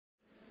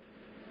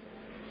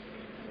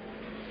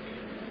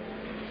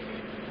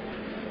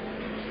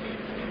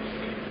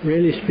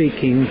Really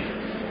speaking,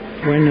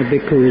 when a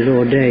bhikkhu is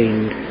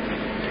ordained,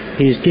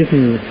 he is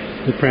given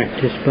the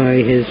practice by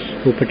his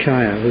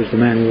upachaya, who's the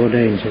man who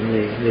ordains him,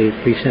 the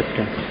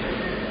preceptor.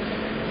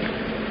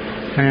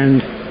 And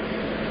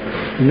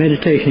the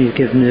meditation he's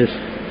given is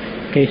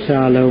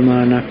Kesa,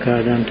 Loma,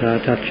 Naka, Danta,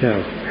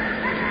 Tacho.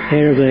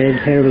 Hair of the head,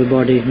 hair of the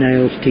body,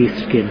 nails, teeth,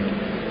 skin.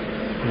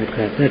 Like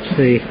that. That's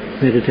the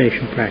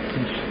meditation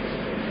practice.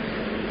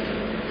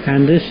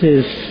 And this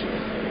is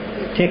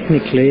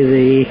technically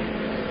the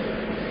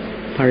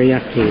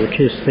pariyatti, which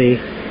is the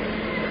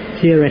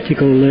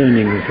theoretical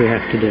learning that we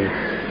have to do.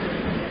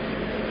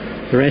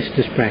 The rest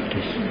is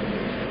practice.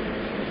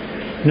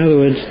 In other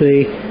words,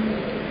 the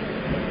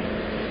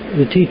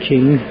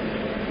teaching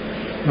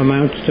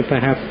amounts to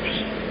perhaps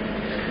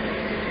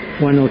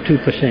 1 or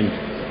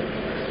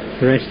 2%.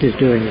 The rest is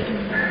doing it.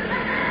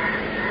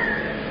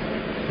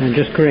 And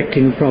just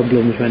correcting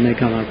problems when they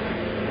come up.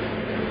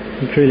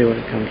 That's really what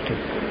it comes to.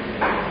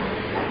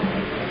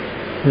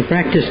 The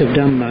practice of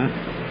Dhamma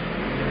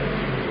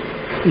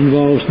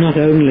involves not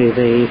only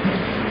the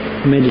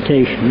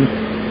meditation,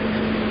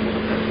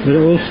 but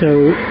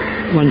also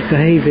one's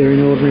behaviour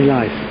in ordinary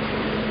life.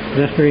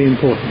 That's very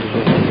important as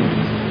well.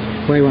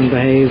 The way one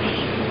behaves,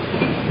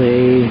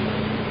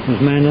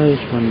 one's manners,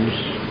 one's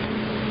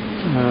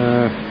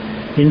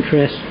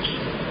interests,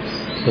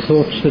 the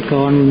thoughts that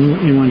go on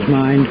in one's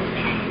mind,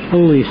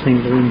 all these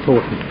things are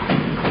important.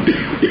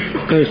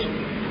 Because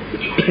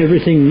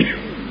everything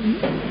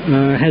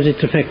has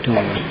its effect on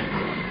us.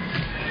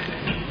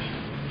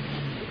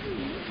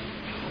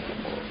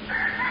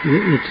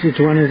 It's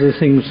one of the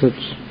things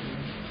that's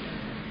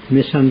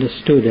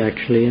misunderstood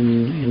actually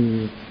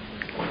in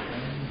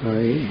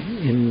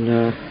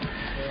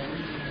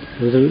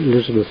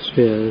Elizabeth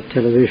sphere,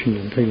 television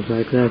and things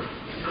like that.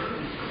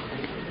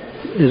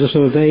 There's a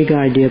sort of vague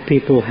idea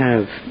people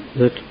have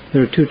that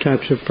there are two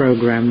types of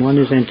program. One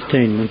is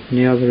entertainment and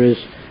the other is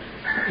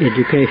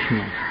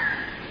educational.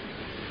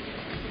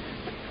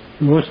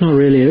 What's not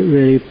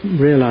really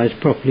realized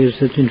properly is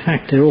that in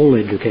fact they're all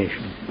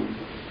education.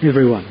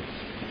 Everyone.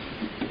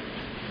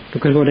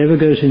 Because whatever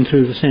goes in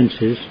through the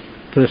senses,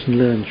 the person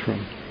learns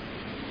from.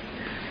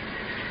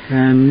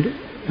 And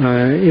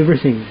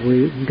everything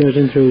goes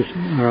in through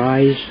our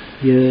eyes,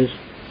 ears,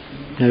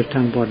 nose,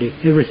 tongue, body,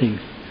 everything.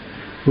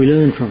 We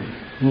learn from it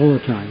all the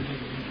time.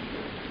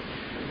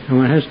 And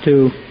one has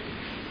to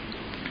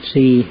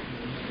see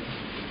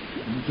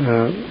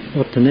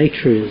what the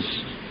nature is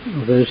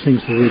of those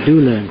things that we do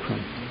learn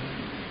from.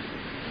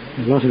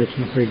 A lot of it's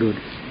not very good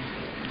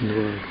in the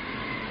world.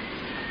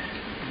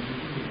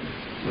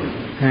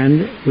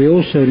 And we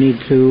also need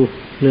to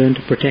learn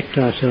to protect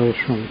ourselves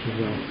from it as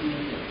well.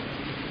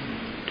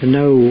 To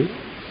know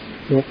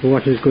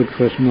what is good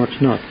for us and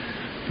what's not.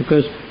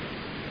 Because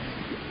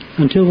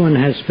until one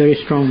has very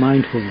strong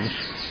mindfulness,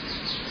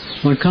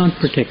 one can't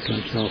protect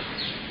oneself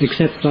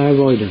except by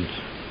avoidance.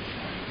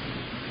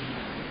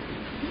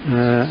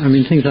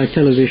 Things like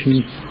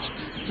television,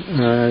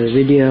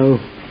 video,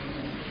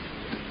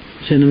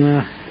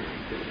 cinema,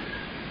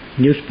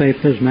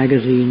 newspapers,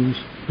 magazines,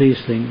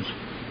 these things.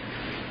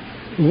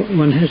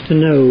 One has to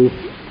know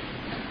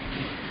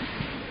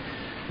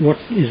what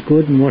is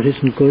good and what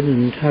isn't good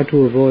and how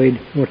to avoid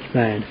what's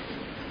bad.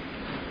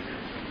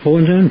 For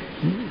one's own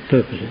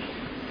purposes,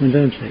 one's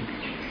own sake.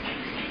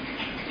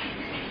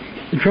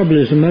 The trouble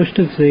is that most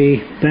of the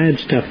bad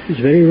stuff is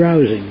very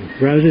rousing,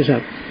 rouses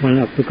one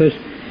up because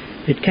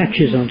it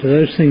catches onto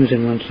those things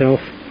in oneself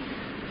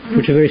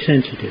which are very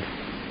sensitive.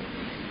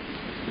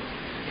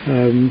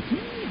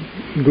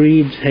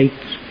 Greeds,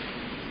 hates,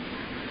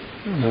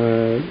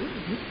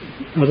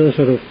 other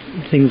sort of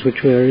things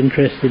which we're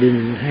interested in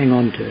and hang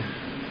on to.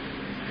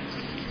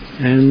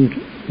 And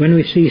when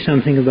we see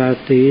something about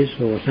these,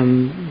 or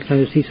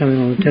sometimes see something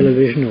on the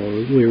television, or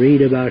we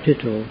read about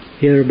it, or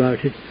hear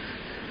about it,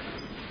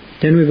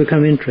 then we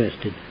become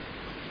interested.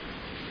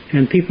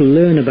 And people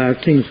learn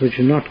about things which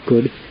are not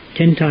good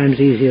 10 times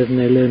easier than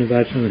they learn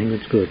about something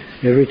that's good,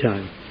 every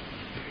time.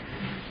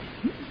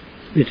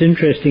 It's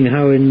interesting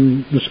how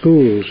in the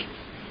schools,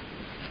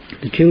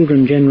 the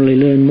children generally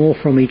learn more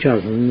from each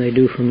other than they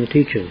do from the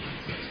teachers.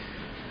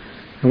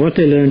 And what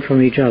they learn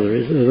from each other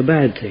are the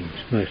bad things,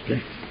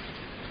 mostly.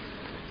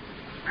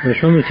 Whereas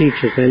from the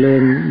teachers they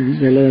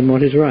learn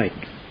what is right.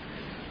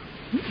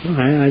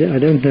 I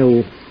don't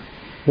know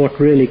what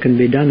really can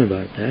be done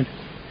about that.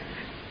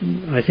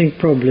 I think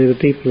probably the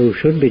people who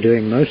should be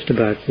doing most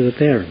about it are the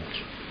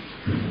parents.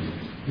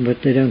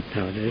 But they don't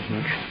nowadays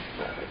much.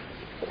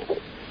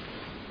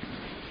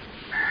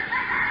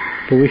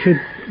 But we should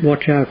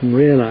watch out and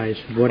realize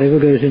that whatever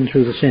goes in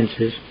through the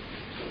senses,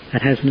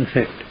 that has an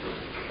effect.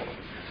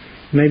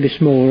 It may be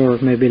small or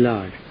it may be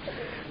large.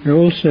 And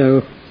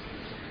also,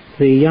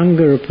 the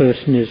younger a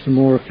person is, the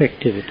more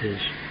effective it is.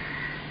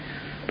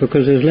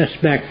 Because there's less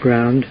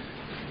background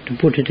to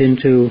put it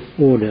into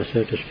order,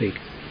 so to speak.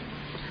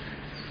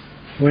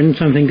 When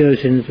something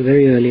goes in at a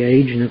very early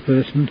age in a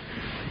person,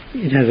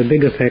 it has a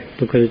big effect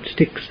because it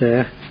sticks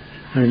there,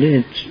 and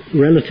it's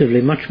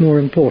relatively much more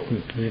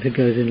important than if it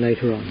goes in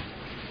later on.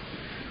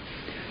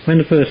 when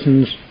the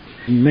person's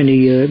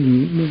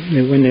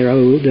when they're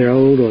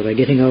old or they're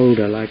getting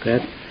older like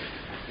that,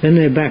 then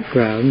their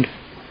background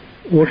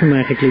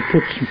automatically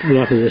puts a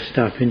lot of this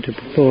stuff into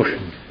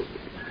proportion.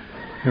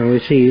 And we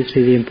see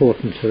the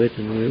importance of it,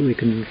 and we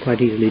can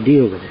quite easily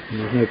deal with it, and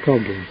there's no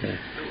problem there.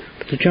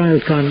 But the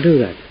child can't do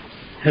that.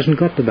 Hasn't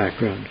got the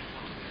background.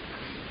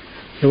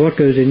 So what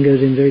goes in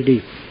very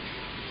deep.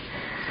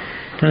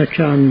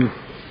 Ajaan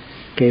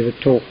gave a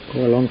talk a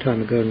long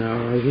time ago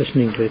now. I was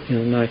listening to it the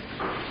other night.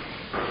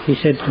 He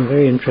said some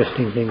very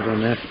interesting things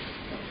on that.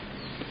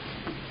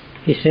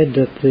 He said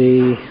that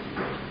the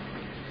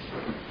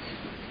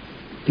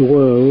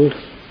world,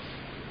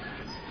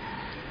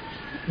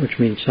 which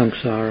means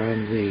samsara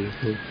and the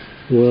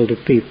world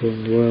of people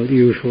and the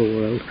usual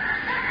world,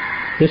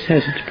 this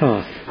has its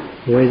path,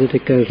 the way that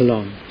it goes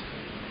along.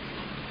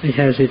 It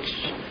has its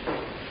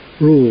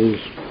rules.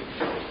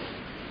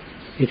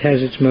 It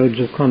has its modes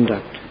of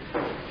conduct.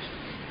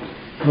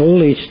 All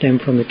these stem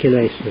from the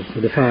kilesas,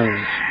 the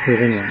defilements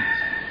within one.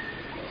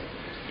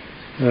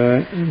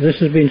 This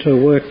has been sort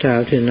of worked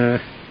out in a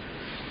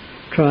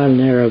trial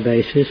and error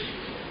basis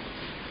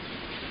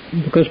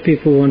because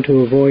people want to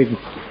avoid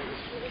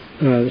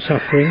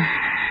suffering,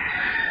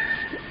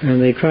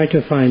 and they try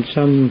to find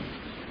some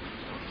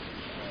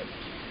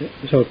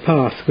sort of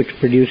path which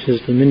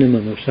produces the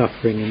minimum of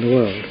suffering in the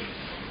world.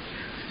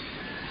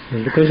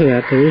 And because of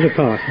that, there is a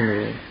path in the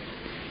world.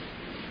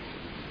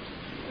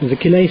 The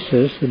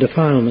kilesas, the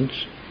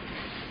defilements,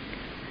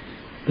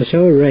 are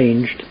so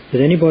arranged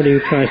that anybody who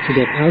tries to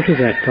get out of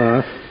that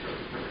path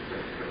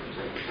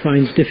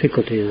finds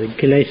difficulty. The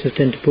kilesas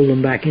tend to pull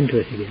them back into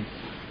it again.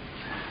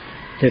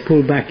 They're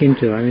pulled back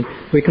into,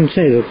 we can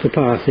say that the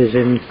path is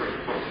in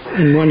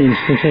one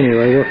instance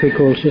anyway, what we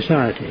call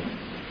society.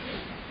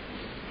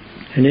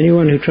 And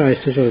anyone who tries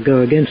to sort of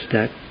go against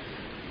that,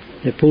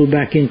 they're pulled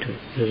back into it.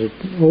 There's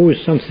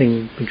always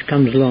something which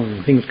comes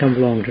along, things come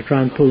along to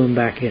try and pull them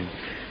back in.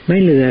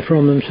 Mainly they're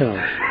from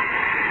themselves.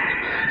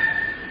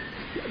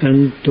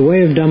 And the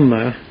way of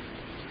Dhamma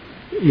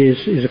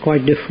is a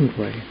quite different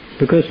way.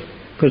 Because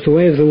the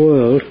way of the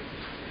world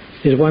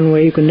is one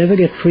way you can never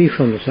get free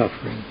from the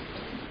suffering.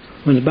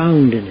 One's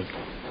bound in it.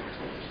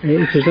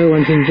 It's as though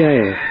one's in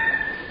jail.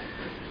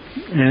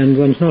 And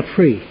one's not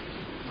free.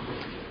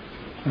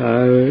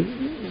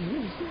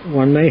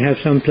 One may have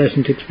some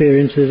pleasant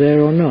experiences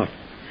there or not.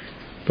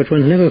 But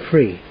one's never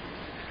free.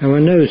 And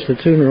one knows that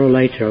sooner or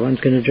later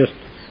one's going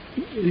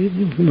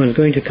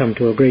to come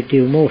to a great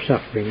deal more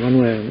suffering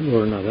one way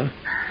or another,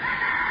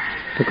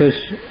 because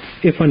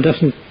if one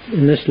doesn't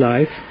in this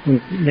life,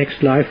 in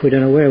next life we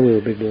don't know where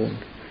we'll be born,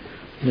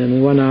 and then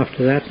the one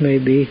after that may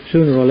be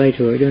sooner or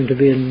later we're going to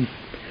be in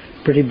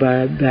a pretty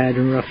bad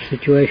and rough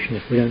situation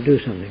if we don't do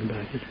something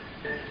about it.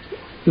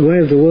 The way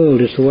of the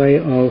world is the way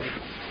of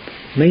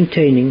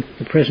maintaining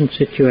the present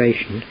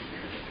situation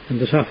and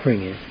the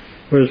suffering is,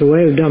 whereas the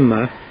way of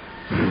Dhamma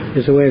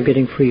is the way of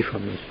getting free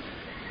from this.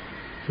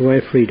 The way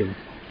of freedom.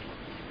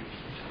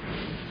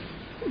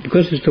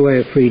 Because it's the way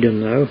of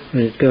freedom, though,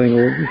 and it's going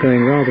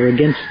rather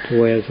against the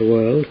way of the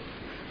world,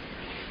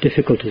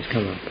 difficulties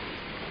come up.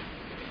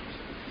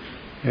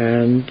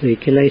 And the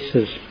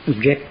kilesas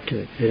object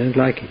to it. They don't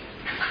like it.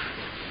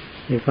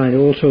 They find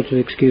all sorts of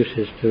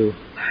excuses to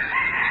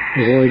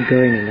avoid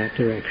going in that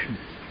direction.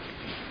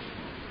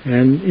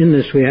 And in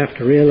this we have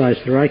to realize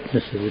the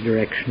rightness of the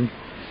direction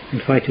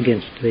and fight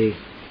against the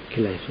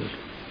kilesas.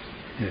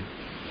 Yeah.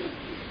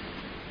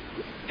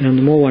 And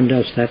the more one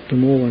does that, the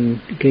more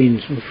one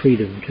gains of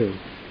freedom too.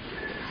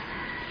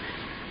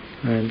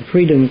 And the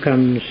freedom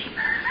comes,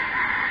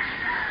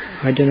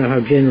 I don't know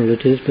how general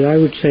it is, but I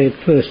would say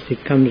at first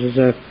it comes as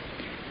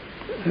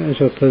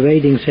a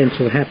pervading sense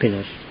of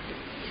happiness,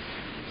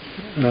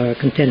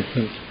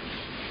 contentment.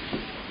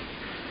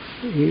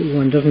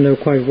 One doesn't know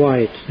quite why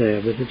it's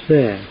there, but it's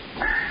there.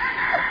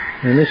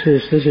 And this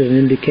is an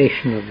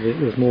indication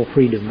of more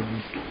freedom,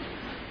 and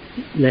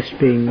less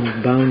being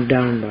bound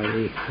down by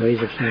the ways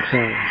of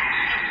samsara.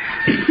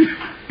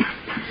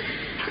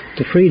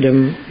 The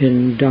freedom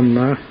in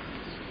Dhamma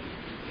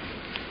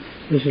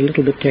is a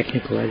little bit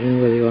technical. I don't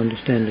know whether you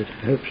understand it.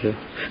 I hope so.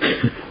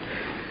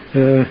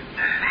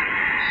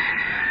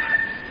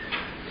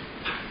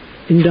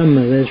 In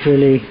Dhamma there's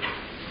really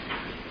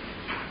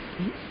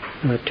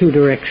two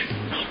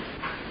directions.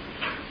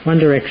 One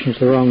direction is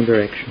the wrong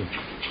direction,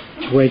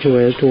 the way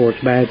towards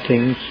bad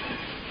things,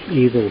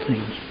 evil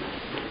things.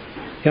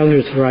 The other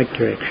is the right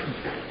direction.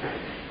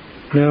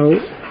 Now,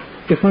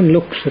 if one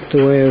looks at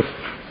the way of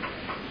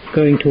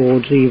going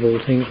towards evil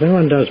things, when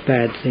one does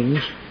bad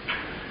things,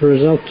 the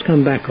results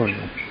come back on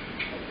them.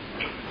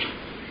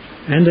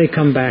 And they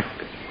come back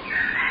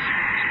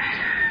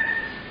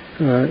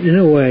in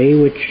a way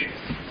which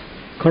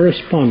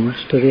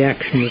corresponds to the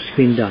action that's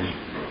been done.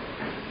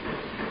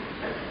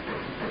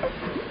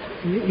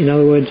 In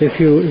other words, if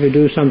you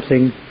do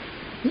something,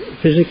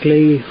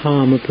 physically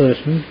harm a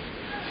person,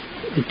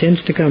 it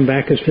tends to come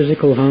back as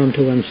physical harm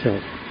to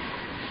oneself.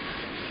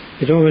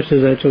 It's almost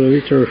as though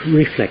it's a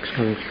reflex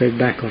coming straight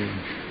back on them.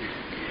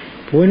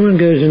 But when one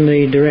goes in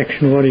the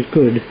direction of what is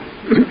good,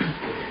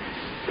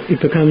 it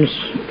becomes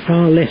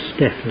far less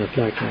definite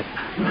like that.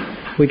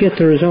 We get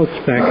the results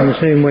back in the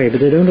same way, but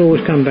they don't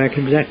always come back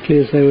exactly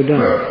as they were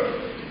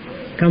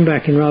done. Come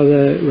back in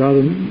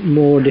rather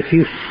more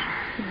diffuse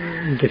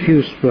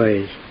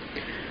ways.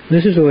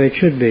 This is the way it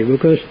should be,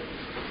 because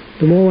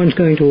the more one's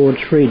going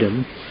towards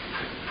freedom,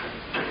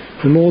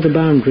 the more the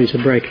boundaries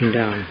are breaking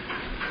down.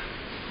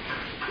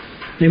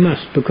 They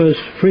must, because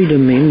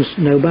freedom means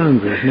no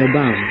boundaries, no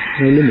bounds,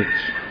 no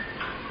limits.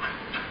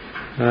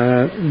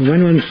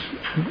 When one's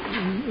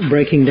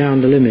breaking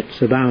down the limits,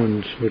 the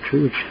bounds, which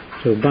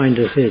sort of bind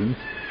us in,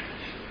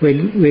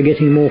 we're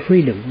getting more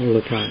freedom all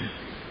the time.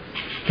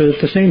 But at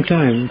the same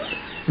time,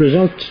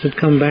 results that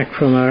come back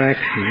from our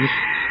actions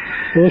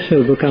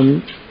also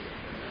become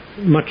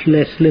much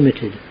less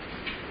limited.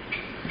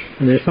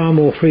 And there's far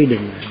more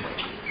freedom there.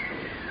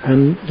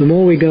 And the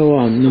more we go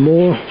on, the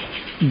more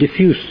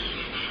diffuse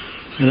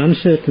and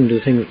uncertain the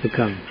things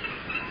become.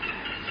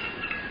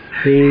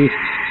 The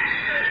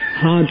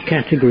hard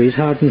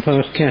and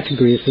fast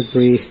categories that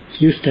we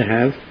used to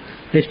have,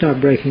 they start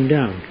breaking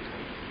down.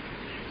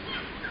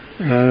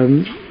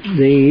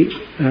 The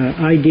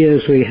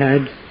ideas we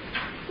had,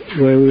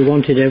 where we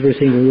wanted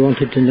everything, we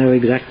wanted to know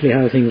exactly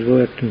how things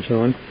worked and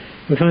so on,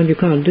 we find you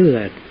can't do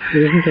that.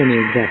 There isn't any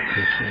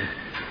exactness there.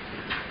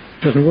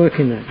 It doesn't work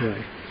in that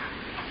way.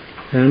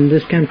 And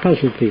this can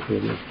puzzle people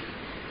a bit.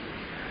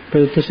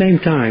 But at the same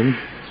time,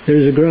 there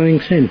is a growing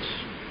sense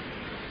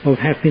of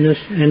happiness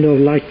and of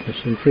lightness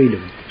and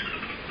freedom.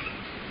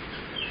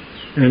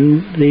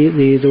 And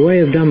the way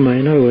of Dhamma,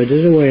 in other words,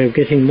 is a way of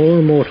getting more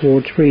and more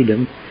towards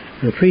freedom,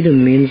 and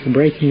freedom means the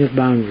breaking of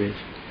boundaries,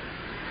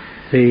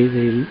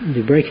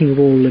 the breaking of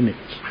all limits,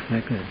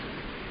 like that.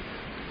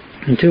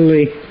 Until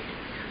the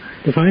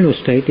final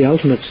state, the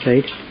ultimate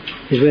state,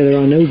 is where there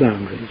are no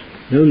boundaries,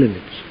 no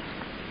limits,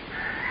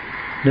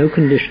 no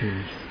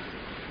conditions.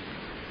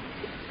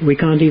 We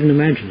can't even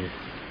imagine it.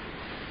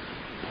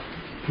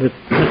 But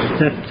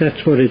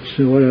that's what it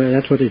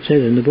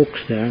says in the books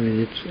there. I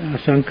mean, it's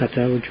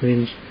asankata, which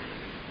means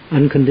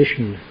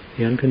unconditioned,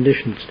 the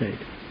unconditioned state.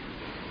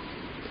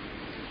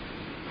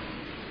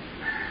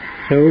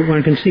 So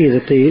one can see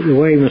that the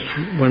way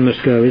one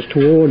must go is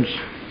towards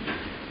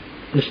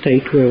the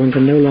state where one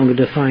can no longer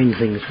define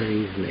things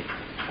very easily.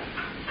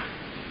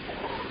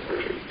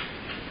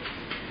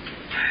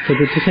 But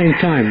at the same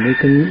time,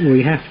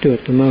 we have to,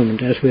 at the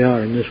moment, as we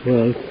are in this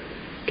world,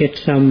 get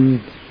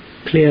some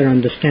clear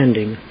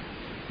understanding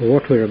of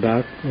what we're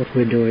about, what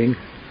we're doing,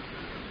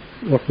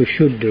 what we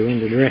should do,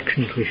 and the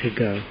directions we should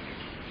go.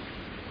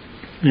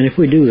 And if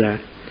we do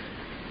that,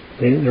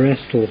 then the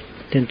rest will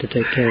tend to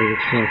take care of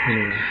itself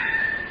anyway.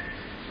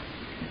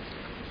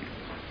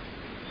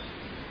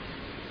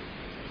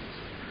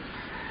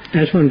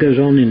 As one goes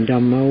on in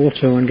Dhamma,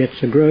 also one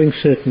gets a growing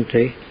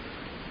certainty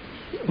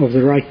of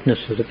the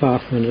rightness of the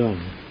path one's on.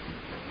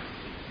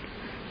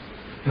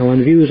 And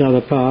one views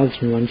other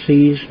paths, and one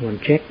sees, one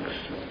checks,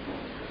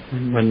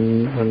 and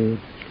one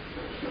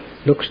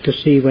looks to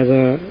see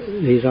whether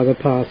these other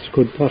paths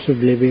could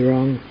possibly be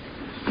wrong.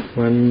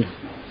 One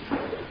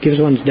gives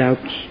one's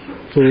doubts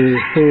full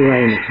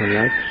rein, if one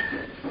likes.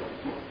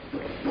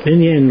 In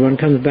the end, one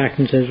comes back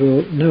and says,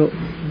 well, no,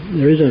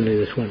 there is only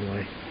this one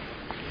way.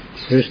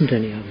 There isn't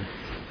any other.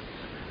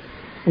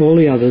 All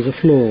the others are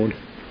flawed,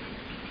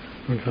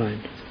 one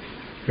finds.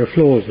 There are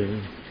flaws in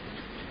them.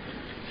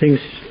 Things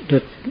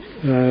that,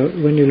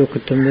 when you look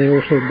at them, they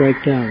also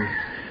break down.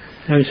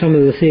 And some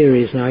of the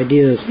theories and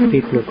ideas that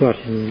people have got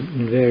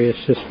in various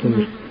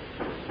systems,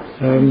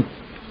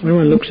 when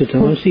one looks at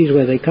them, one sees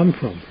where they come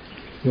from,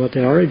 what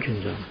their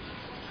origins are.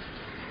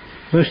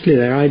 Mostly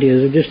their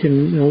ideas are just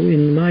in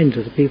the minds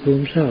of the people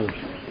themselves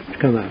which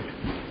come out.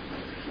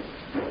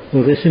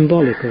 Or they're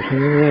symbolic or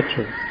something of that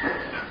sort.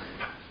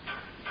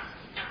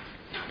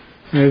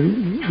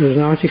 There's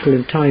an article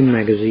in Time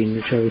magazine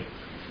which I was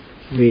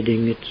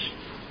reading. It's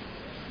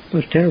the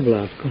most terrible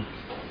article.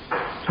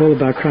 It's all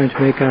about trying to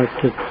make out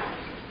that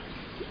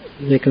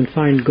they can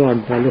find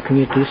God by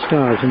looking at these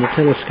stars in a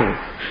telescope.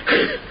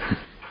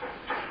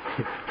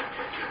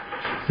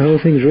 The whole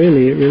thing's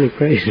really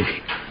crazy.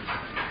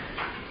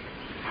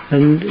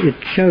 And it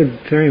showed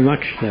very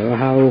much, though,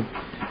 how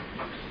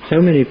so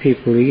many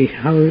people,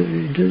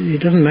 it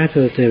doesn't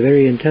matter that they're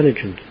very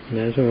intelligent,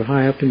 they're sort of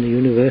high up in the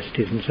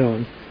universities and so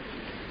on,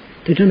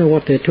 they don't know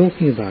what they're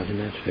talking about in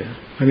that sphere.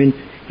 I mean,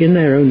 in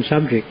their own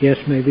subject, yes,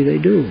 maybe they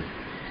do.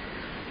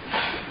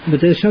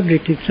 But their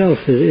subject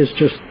itself is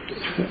just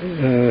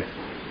a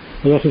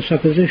lot of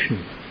supposition.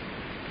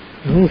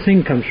 The whole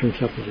thing comes from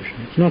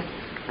supposition. It's not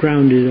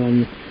grounded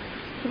on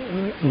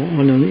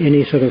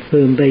any sort of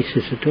firm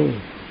basis at all.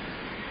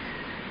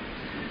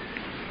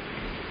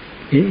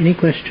 Any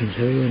questions?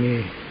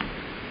 Anything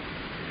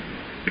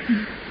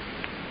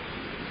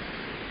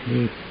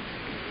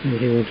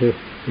you want to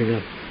bring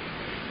up?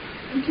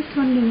 I'm just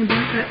wondering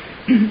about that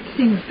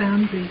thing of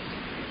boundaries,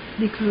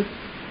 because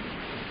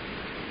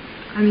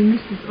I mean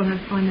this is on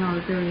I know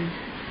a very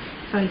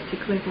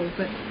basic level,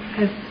 but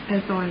as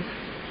I've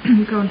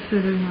gone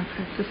further in my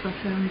practice, I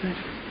found that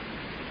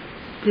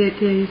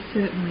there is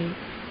certainly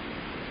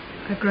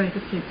a greater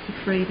sense of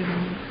freedom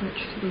in the approach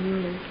to the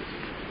world.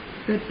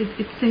 But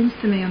it seems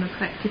to me on a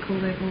practical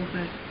level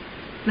that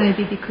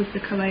maybe because the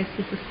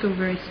kilesas are still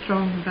very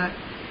strong, but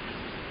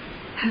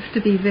have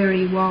to be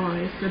very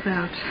wise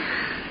about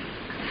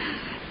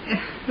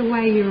the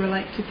way you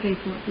relate to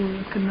people at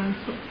work and those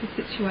sorts of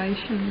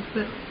situations.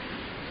 But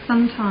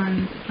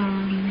sometimes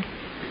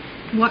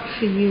what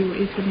for you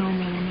is a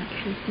normal or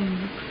natural thing,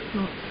 it's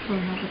not for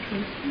another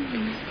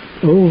person.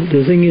 Oh,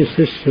 the thing is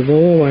this, the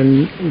more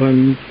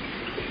one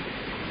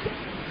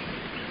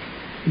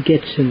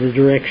gets in the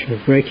direction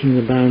of breaking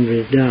the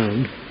boundaries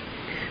down,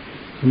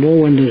 the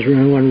more one does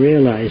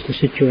realise the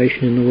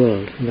situation in the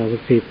world and other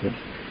people,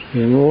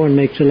 and the more one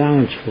makes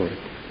allowance for it.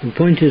 The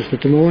point is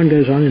that the more one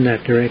goes on in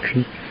that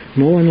direction, the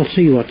more one will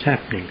see what's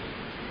happening.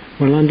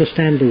 One will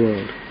understand the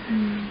world.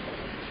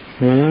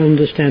 One will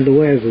understand the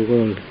way of the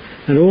world.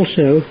 And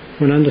also,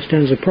 one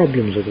understands the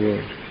problems of the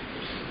world.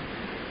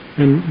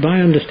 And by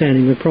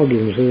understanding the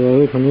problems of the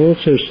world, one will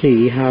also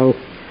see how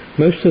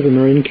most of them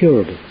are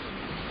incurable.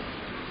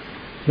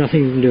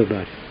 Nothing you can do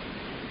about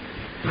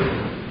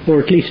it. Or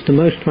at least the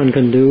most one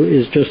can do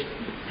is just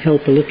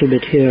help a little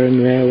bit here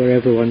and there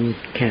wherever one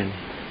can.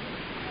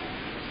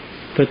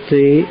 But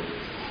the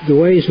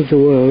ways of the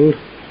world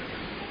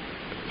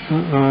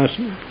are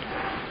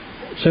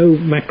so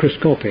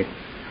macroscopic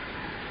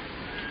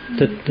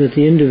that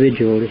the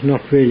individual is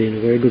not really in a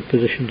very good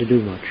position to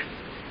do much.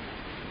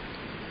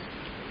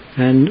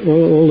 And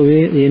all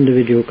the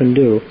individual can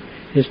do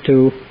is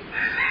to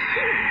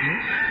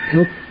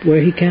help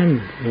where he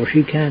can, or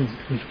she can,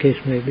 as the case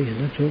may be,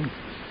 and that's all.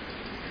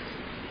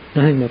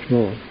 Nothing much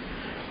more.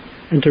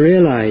 And to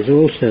realise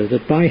also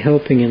that by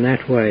helping in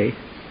that way,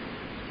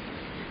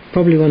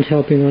 probably one's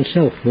helping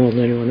oneself more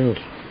than anyone else.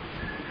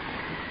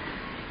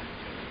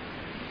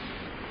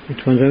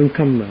 It's one's own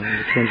comeback,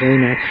 it's one's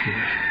own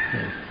actions.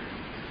 Yeah.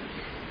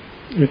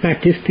 In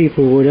fact, if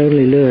people would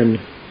only learn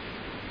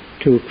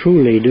to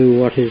truly do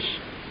what is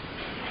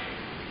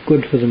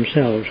good for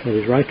themselves, what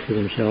is right for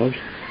themselves,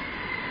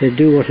 they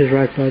do what is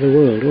right by the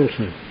world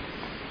also.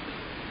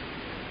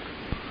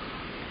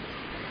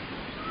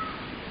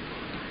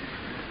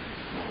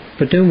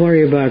 But don't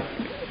worry about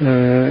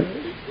the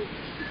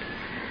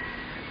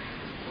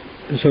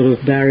sort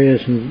of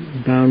barriers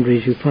and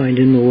boundaries you find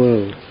in the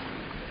world.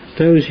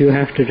 Those you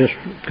have to just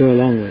go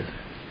along with.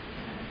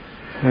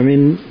 I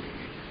mean,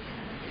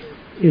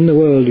 in the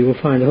world you will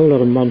find a whole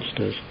lot of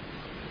monsters.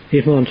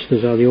 These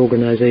monsters are the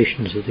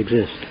organizations that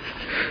exist.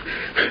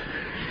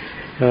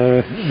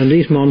 And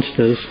these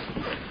monsters,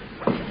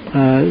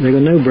 they've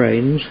got no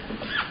brains,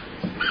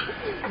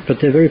 but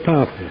they're very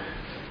powerful.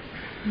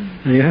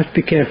 And you have to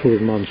be careful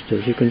with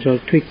monsters. You can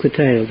sort of tweak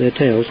their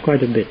tails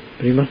quite a bit,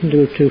 but you mustn't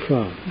do it too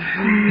far.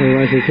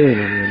 Otherwise they turn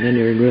on you, and then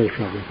you're in real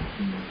trouble.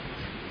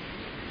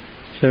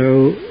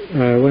 So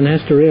one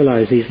has to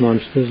realize these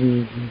monsters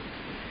and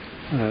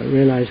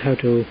realize how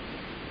to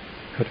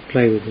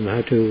play with them,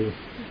 how to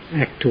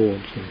act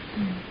towards them.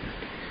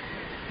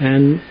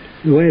 And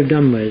the way of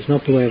Dhamma is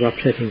not the way of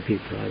upsetting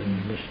people either.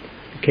 You must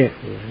be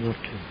careful not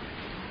to.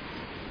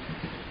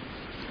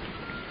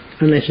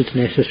 Unless it's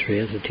necessary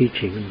as a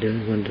teaching, and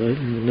then one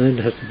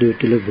has to do it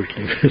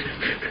deliberately.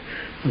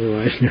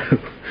 Otherwise, no.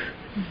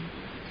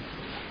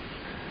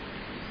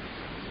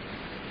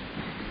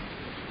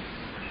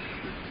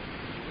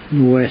 In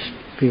the West,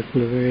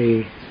 people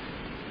are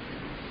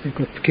they've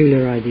got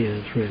peculiar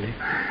ideas, really.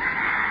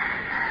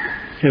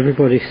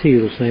 Everybody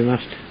feels they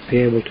must be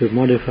able to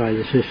modify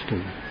the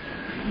system,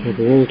 or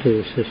to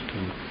alter the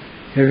system.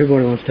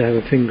 Everybody wants to have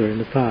a finger in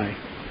the pie.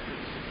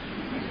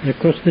 And of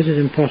course this is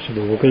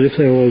impossible, because if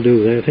they all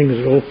do, their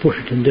fingers are all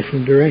pushed in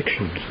different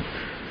directions,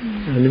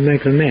 and it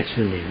makes a mess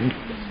in the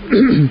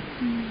end.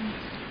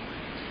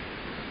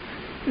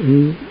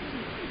 And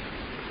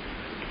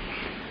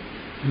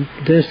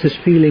there's this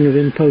feeling of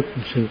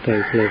impotence in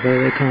people,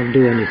 where they can't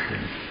do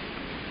anything.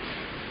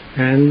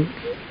 And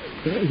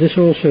this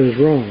also is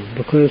wrong,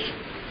 because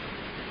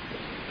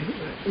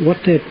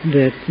what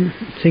they're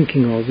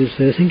thinking of is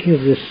they're thinking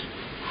of this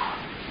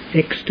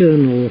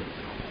external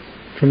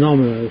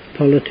phenomena of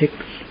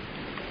politics,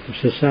 of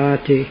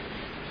society,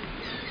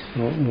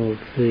 of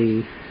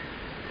the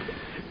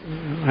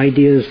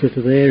ideas that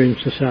are there in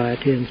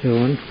society and so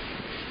on.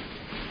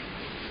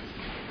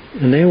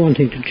 And they're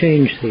wanting to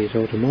change these,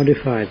 or to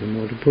modify them,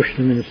 or to push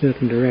them in a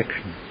certain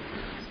direction.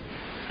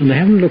 And they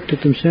haven't looked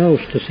at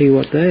themselves to see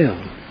what they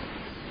are,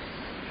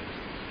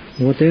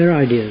 what their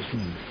ideas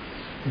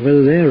are,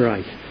 whether they're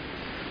right.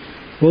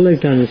 All they've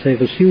done is they've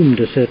assumed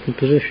a certain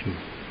position,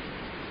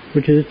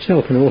 which is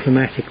itself an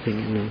automatic thing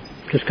in them.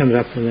 It just comes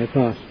up from their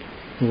past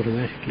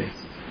automatically.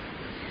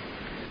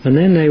 And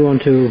then they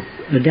want to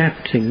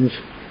adapt things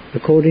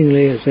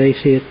accordingly as they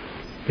see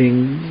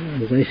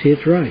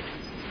it right.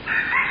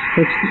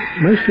 But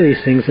most of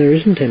these things, there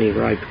isn't any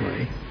right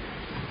way.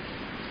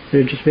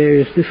 There are just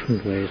various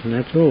different ways, and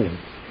that's all.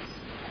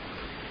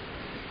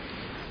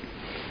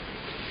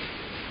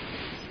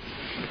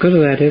 Because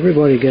of that,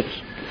 everybody gets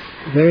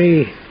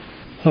very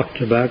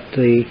hot about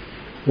the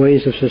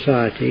ways of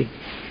society,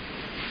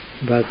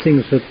 about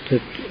things that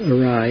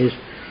arise.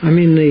 I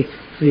mean, the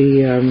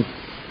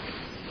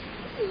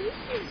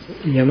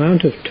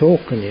amount of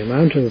talk and the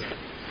amount of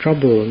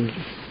trouble and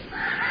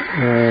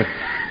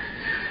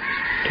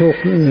talk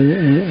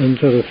and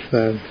sort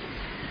of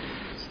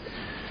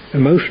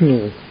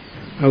emotional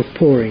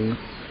outpouring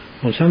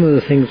on some of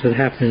the things that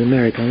happen in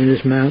America. I mean,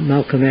 this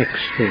Malcolm X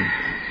thing.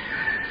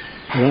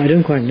 Well, I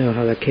don't quite know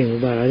how that came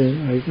about. I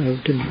didn't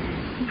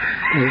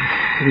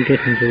get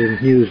into the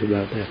news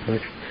about that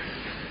much.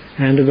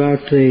 And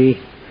about the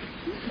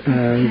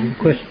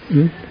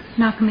question.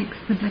 Malcolm X,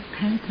 the Black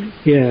Panthers.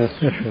 Yeah,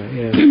 that's right.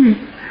 Yeah.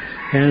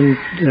 And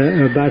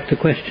about the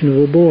question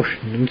of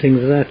abortion and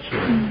things of that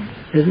sort.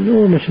 There's an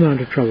enormous amount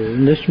of trouble.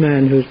 And this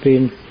man who's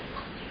been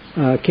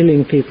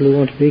killing people who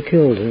want to be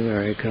killed in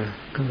America,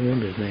 I can't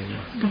remember his name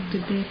now. Dr.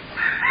 Death.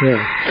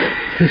 Yeah,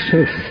 this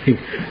sort of thing.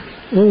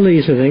 All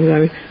these are things. I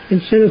mean,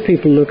 instead of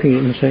people looking at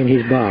him and saying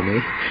he's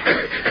balmy,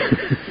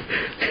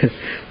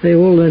 they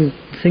all then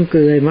think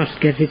that they must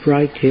get it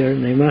right here,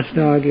 and they must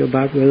argue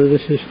about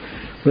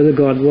whether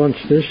God wants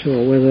this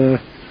or whether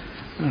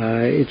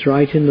it's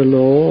right in the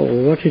law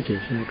or what it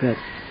is, like that.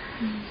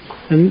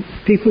 And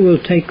people will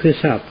take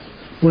this up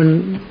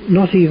when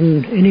not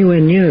even anywhere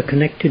near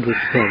connected with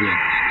the problem.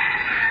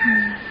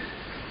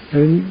 I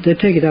mean, they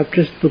take it up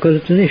just because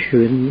it's an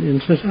issue in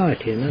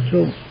society, and that's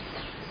all.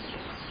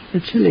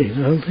 It's silly,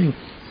 the whole thing.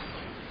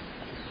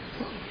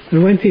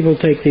 And when people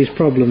take these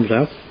problems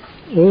up,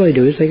 all they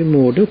do is they get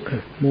more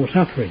dukkha, more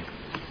suffering.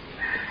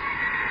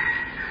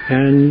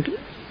 And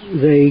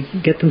they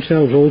get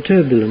themselves all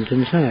turbulent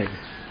inside.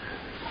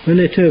 When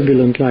they're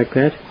turbulent like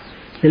that,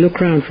 they look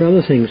round for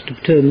other things to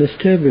turn this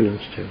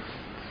turbulence to.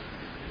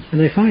 And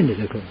they find it,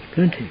 of course,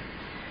 plenty.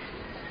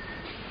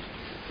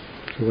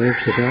 It's the way of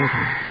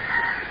society.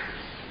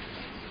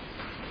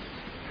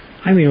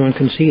 I mean, one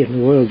can see it in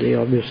the world. The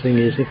obvious thing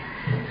is if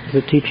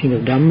the teaching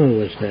of Dhamma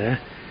was there,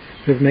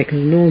 it would make an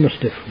enormous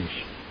difference.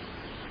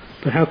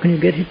 But how can you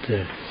get it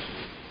there?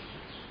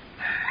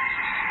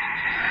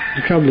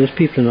 The trouble is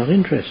people are not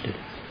interested.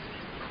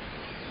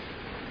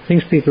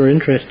 Things people are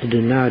interested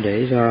in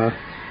nowadays are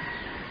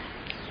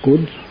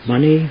goods,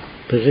 money,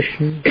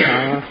 position,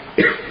 power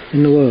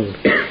in the world.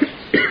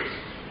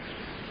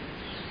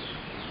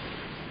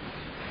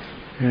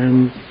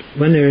 And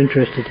when they're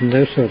interested in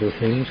those sort of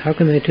things, how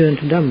can they turn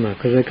to Dhamma?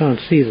 Because they can't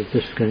see that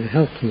this is going to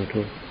help them at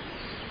all.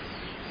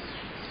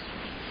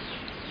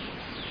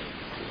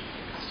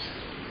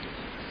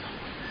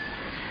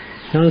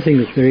 Another thing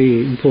that's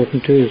very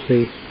important too is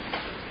the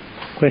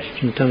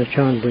question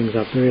Ajaan brings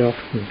up very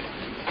often,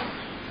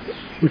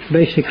 which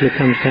basically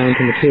comes down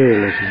to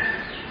materialism.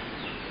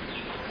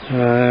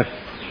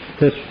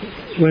 That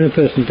when a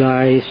person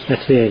dies,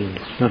 that's the end,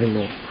 nothing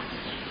more.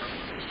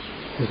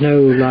 There's no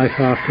life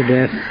after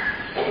death.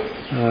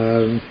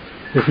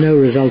 There's no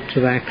results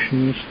of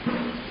actions.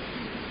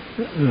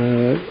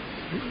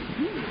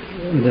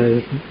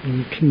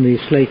 The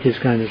slate is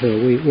kind of sort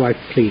of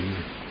wiped clean.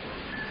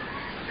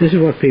 This is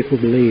what people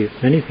believe,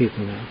 many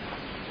people now.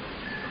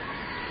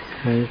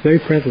 And it's very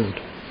prevalent,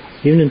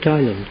 even in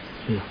Thailand.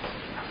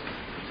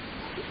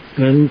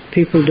 And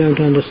people don't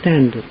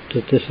understand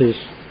that this is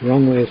the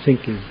wrong way of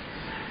thinking.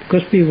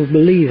 Because people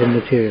believe in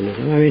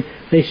materialism. I mean,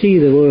 they see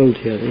the world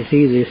here, they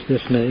see this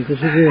and that, this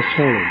is real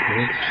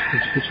solid.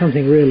 It's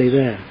something really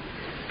there.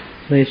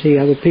 They see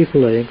other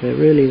people, they think they're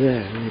really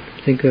there. And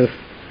they think of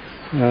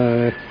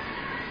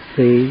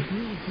the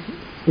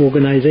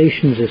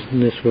organizations in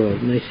this world,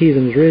 and they see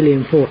them as really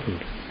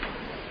important.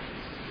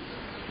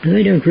 And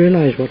they don't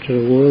realize what sort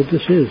of world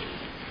this is.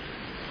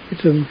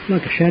 It's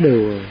like a shadow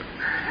world.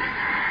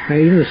 Now,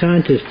 even the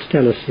scientists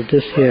tell us that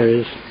this here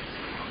is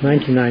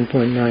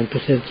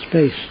 99.9%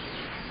 space.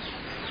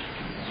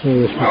 All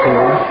this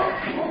material.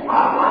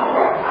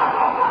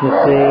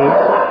 That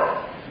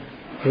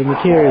the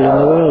material in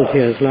the world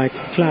here is like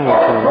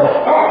clouds almost.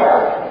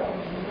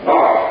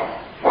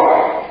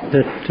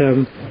 That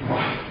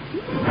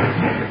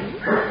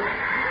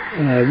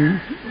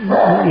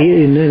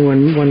and then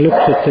when one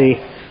looks at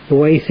the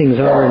way things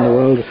are in the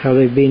world, how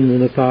they've been in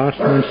the past,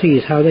 one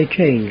sees how they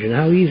change and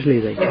how easily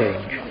they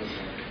change.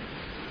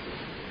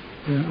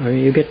 I mean,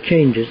 you get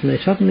changes and they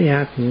suddenly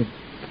happen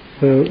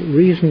for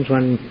reasons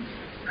one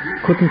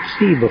couldn't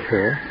see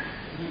before.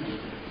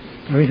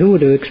 I mean, who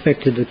would have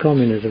expected that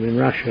communism in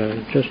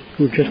Russia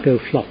would just go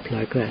flop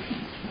like that?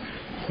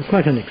 It's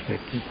quite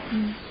unexpected.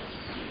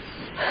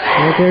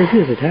 But there it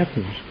is, it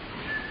happens.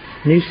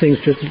 And these things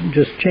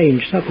just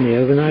change suddenly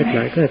overnight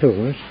like that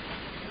almost.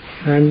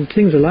 And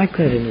things are like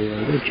that in the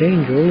world. They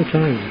change all the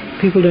time.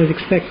 People don't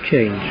expect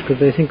change because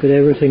they think that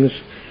everything's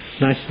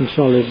nice and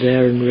solid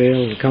there and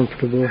real and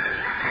comfortable.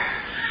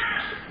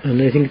 And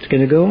they think it's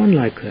going to go on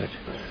like that.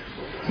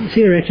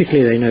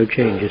 Theoretically they know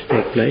changes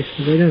take place,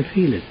 but they don't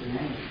feel it.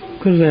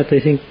 Because of that they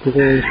think that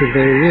all this is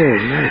very real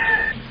and nice.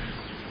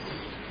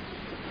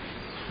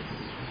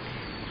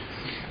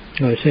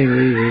 I was saying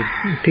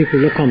people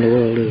look on the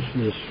world as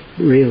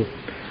real.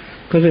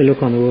 Because they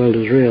look on the world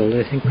as real,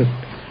 they think that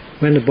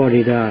when the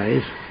body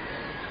dies,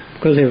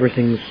 because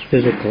everything's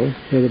physical,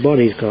 so the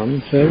body's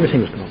gone, so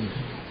everything's gone.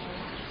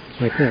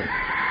 Like that.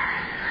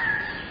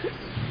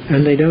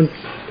 And they don't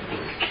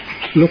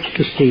look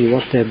to see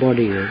what their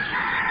body is,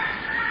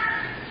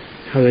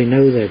 how they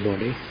know their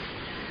body.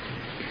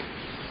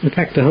 In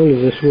fact, the whole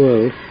of this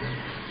world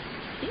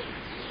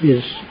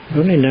is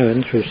only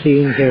known through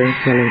seeing, hearing,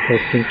 smelling,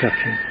 tasting,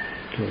 touching.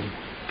 So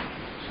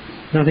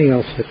nothing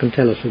else that can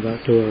tell us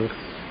about the world.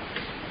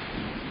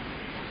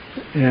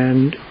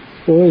 And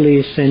all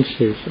these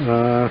senses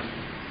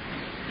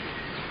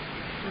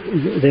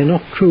they're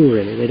not true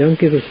really. They don't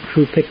give us a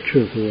true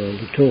picture of the world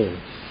at all.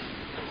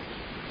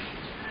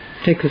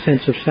 Take the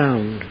sense of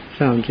sound.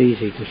 Sound's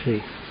easy to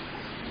see.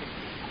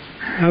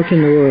 Out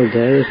in the world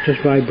there's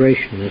just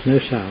vibration, there's no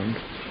sound.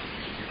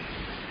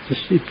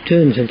 It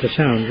turns into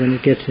sound when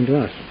it gets into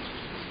us.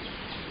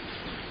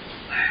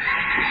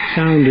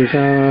 Sound is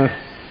our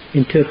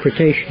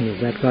interpretation of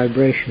that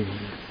vibration.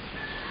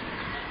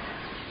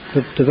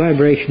 But the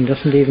vibration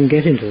doesn't even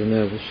get into the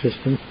nervous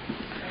system.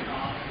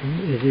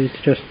 It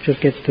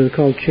just gets to the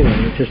cold chill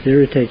and it just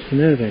irritates the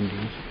nerve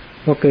endings.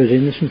 What goes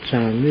in isn't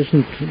sound,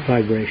 isn't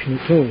vibration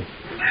at all.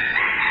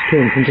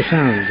 Turns into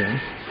sound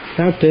then.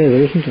 Out there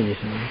isn't any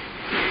sound.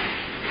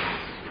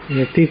 And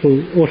yet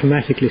people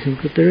automatically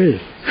think that there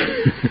is.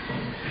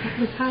 It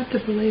was hard to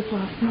believe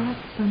last night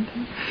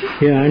sometimes.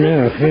 Yeah, I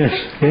know, yes.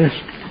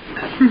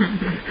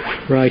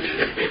 Right.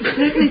 It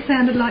certainly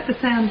sounded like the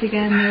sound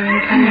began there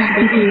and came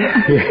to the ear.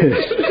 Yes.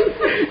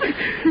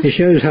 It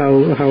shows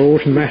how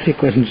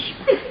automatic one's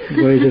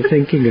ways of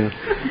thinking are.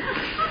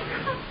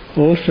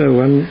 Also,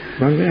 one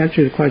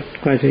actually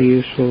quite a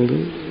useful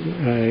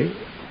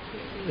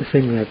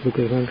thing that,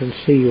 because one can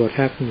see what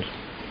happens.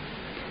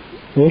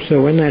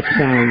 Also, when that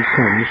sound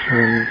comes,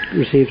 one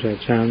receives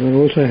that sound, one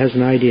also has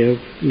an idea of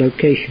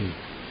location,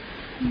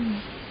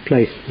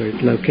 place where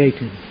it's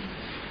located,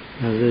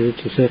 that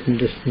it's a certain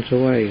distance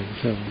away and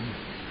so on.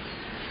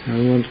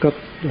 And one's got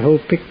the whole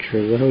picture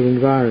of the whole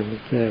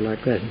environment there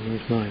like that in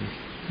one's mind.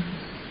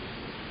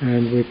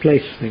 And we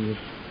place things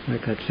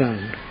like that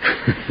sound.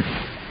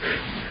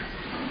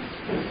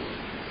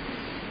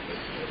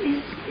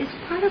 Is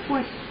part of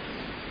what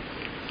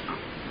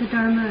the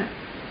Dharma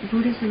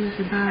Buddhism is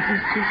about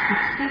is just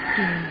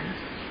accepting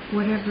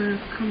whatever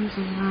comes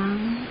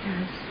along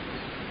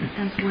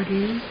as what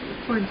is.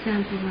 For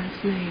example,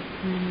 last night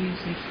in the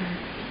music,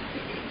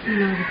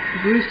 the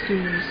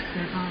roosters,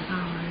 they're all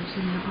ours,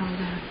 and all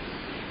that.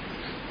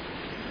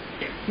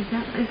 Is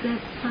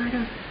that part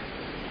of?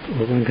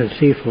 Well, one can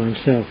see for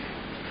oneself.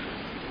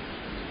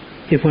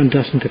 If one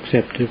doesn't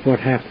accept it,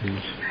 what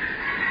happens?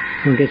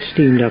 One gets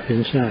steamed up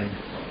inside.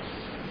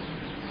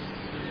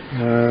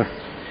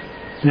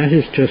 That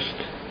is just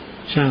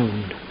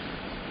sound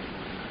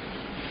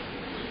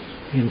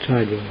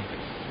inside one.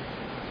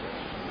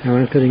 And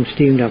one's getting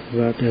steamed up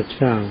about that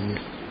sound.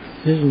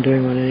 It isn't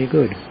doing one any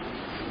good.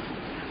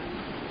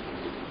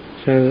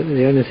 So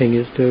the only thing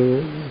is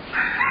to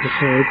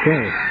say it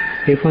go.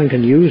 If one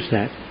can use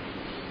that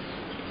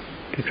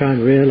to try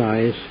and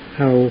realize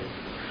how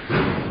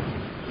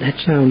that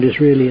sound is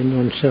really in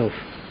oneself,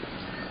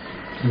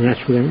 and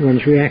that's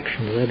one's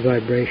reaction to that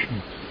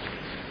vibration,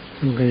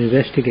 one can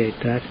investigate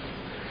that,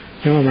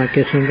 then one might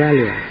get some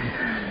value out of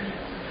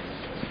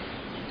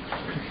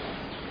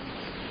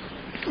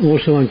it.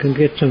 Also, one can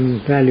get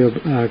some value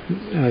out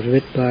of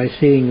it by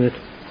seeing that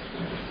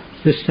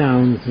this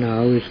sound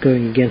now is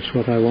going against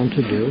what I want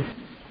to do.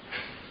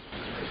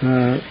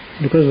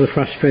 Because of the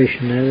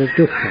frustration there's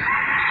dukkha,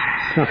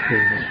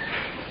 suffering,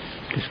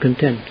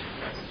 discontent.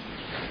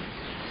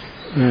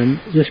 And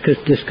this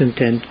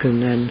discontent can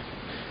then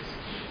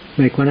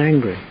make one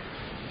angry.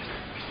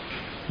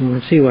 One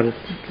can see what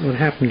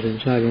happens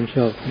inside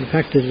oneself. In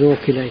fact, there's all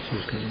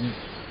kilesas going on.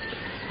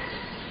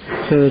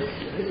 So,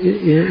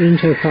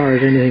 insofar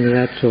as anything of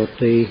that sort,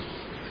 the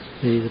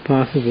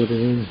path of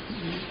Buddhism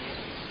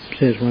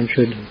says one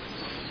should,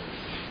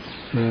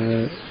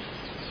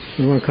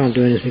 one can't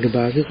do anything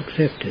about it,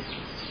 accept it.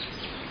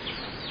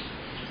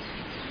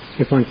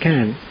 If one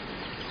can,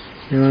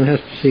 then one has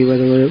to see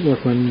whether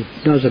what one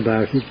does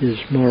about it is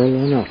moral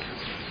or not.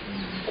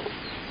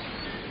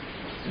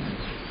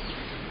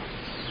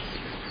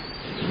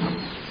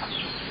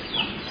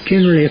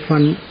 Generally, if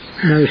one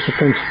knows the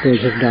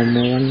principles of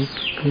Dhamma, one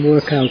can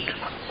work out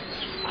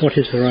what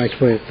is the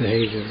right way of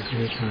behaviour at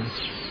any time.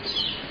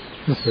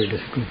 Not very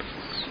difficult.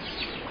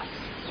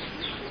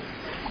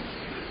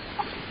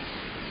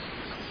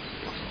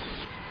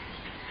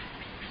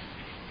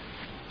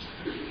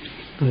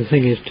 The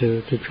thing is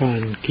to try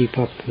and keep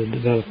up the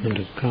development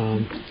of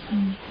calm.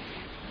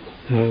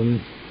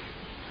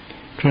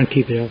 Try and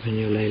keep it up in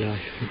your lay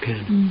life if you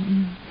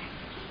can.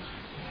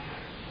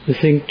 The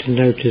thing to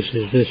notice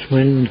is this: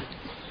 when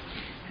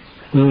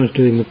one's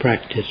doing the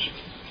practice,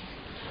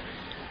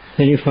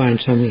 then you find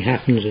something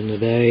happens in the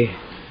day,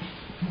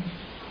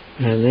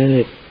 and then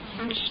it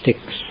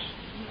sticks.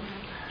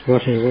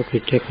 What we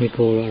technically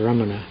call a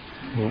ramana,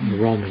 or a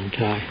rom in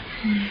Thai.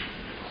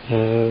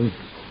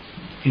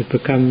 It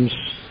becomes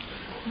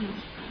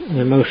an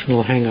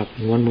emotional hang-up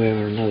in one way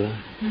or another.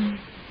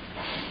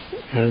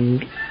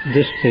 And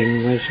this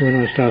thing, when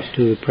I start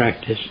to do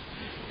practice,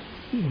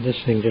 this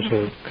thing just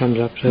sort of comes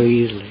up so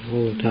easily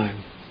all the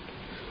time.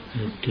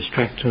 And it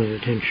distracts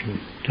one's attention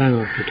time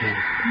after time.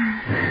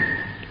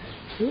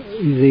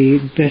 The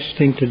best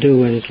thing to do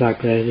when it's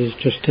like that is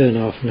just turn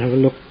off and have a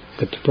look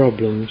at the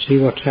problem and see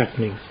what's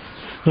happening.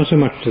 Not so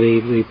much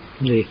the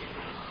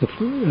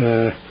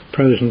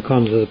pros and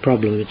cons of the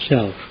problem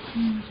itself,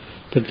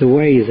 but the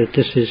way that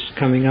this is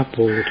coming up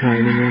all the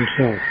time in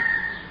oneself,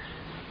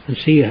 and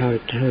see how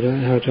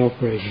it's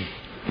operating.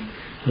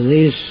 And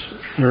these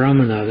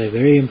aramana, they're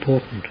very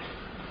important.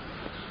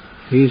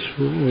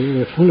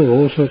 We're full of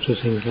all sorts of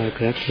things like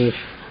that, with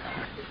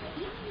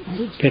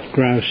pet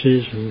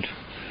grouses and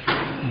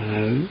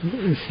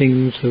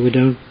things that we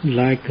don't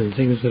like, and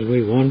things that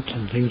we want,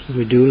 and things that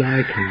we do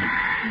like, and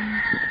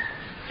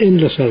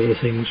endless other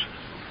things.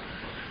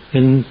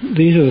 And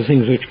these are the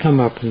things which come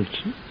up and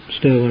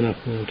stir one up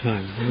all the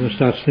time. And one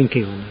starts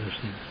thinking on those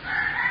things.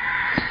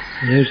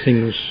 And those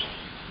things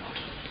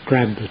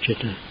grab the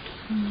chitta.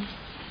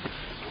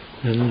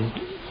 And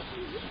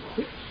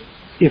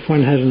if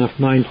one has enough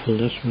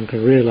mindfulness, one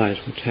can realize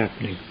what's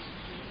happening.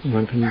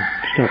 One can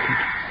stop it.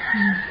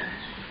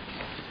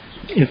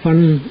 If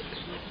one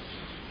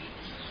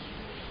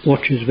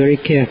watches very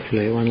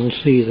carefully, one will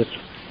see that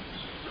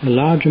a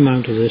large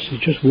amount of this is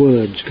just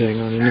words going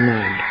on in the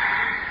mind.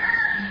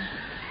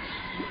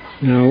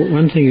 Now,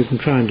 one thing you can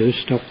try and do is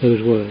stop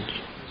those words.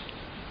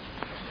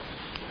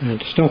 And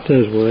to stop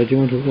those words, you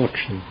want to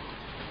watch them.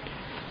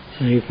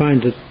 And you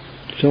find that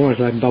it's almost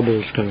like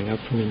bubbles coming up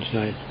from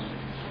inside,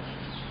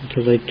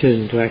 until they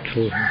turn into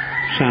actual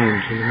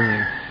sounds in the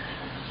mind.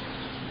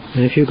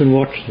 And if you can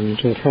watch them,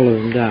 so follow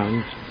them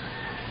down,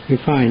 you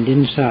find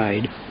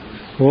inside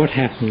what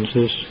happens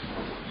is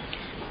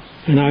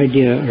an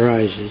idea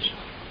arises.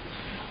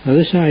 Now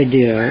this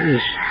idea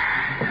is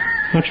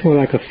much more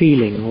like a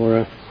feeling or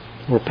a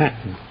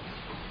pattern.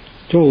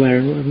 It's all there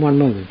in one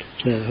moment.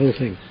 It's there, the whole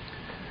thing.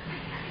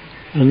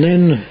 And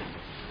then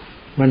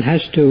one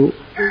has to,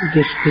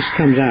 this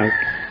comes out,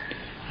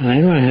 and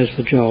then one has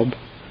the job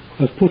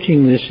of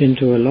putting this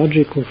into a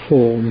logical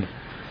form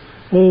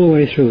all the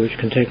way through, which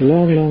can take a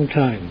long, long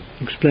time,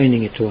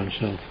 explaining it to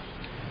oneself.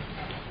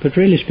 But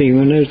really speaking,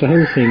 one knows the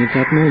whole thing at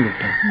that moment.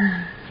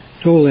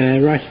 It's all there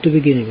right at the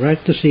beginning, right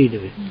at the seed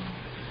of it.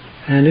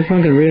 And if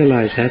one can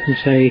realize that and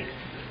say,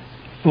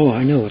 oh,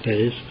 I know what that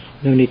is,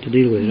 no need to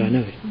deal with it, I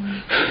know it.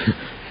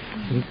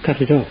 And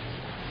cut it off.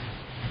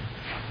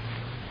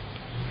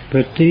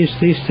 But these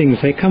things,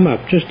 they come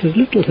up just as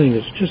little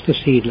things, just a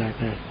seed like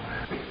that.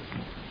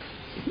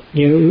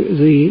 You know,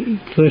 the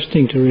first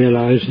thing to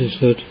realize is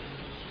that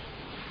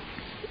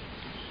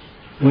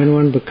when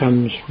one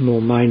becomes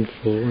more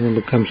mindful, when one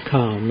becomes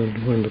calm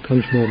and one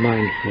becomes more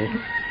mindful,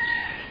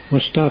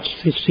 one starts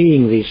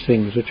seeing these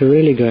things which are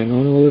really going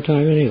on all the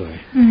time anyway.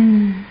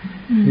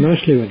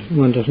 Mostly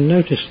one doesn't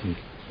notice them.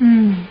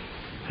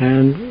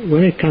 And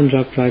when it comes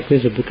up like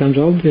this, it becomes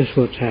obvious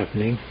what's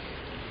happening,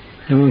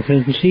 and one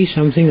can see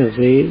something of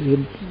the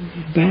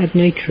bad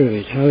nature of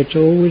it, how it's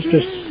always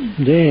just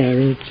there,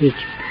 and it's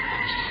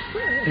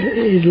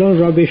a lot of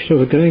rubbish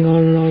sort of going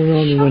on and on and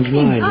on in one's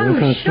mind, and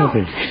one can't stop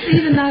it.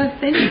 Even though I've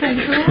been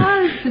saying for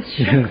hours, it's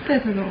shocked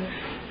at it all.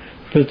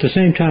 But at the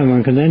same time,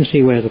 one can then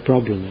see where the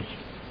problem is.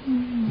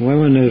 When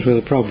one knows where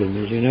the problem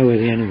is, you know where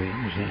the enemy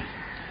is there.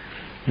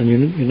 And you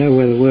know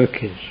where the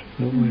work is,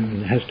 where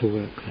it has to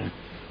work there.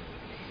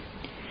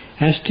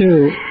 As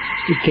to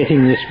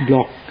getting this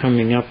block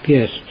coming up,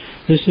 yes,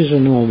 this is a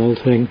normal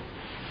thing.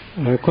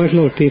 Quite a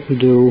lot of people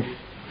do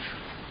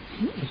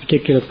a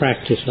particular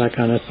practice like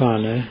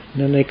Anapana,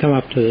 and then they come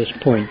up to this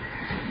point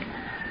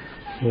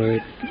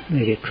where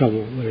they get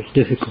trouble, where it's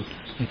difficult.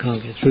 They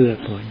can't get through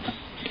that point.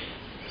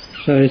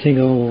 So they think,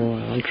 oh,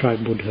 I'll try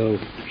Buddha.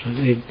 So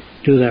they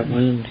do that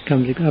one, and it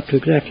comes up to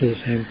exactly the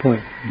same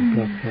point.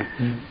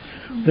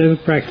 Whatever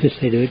practice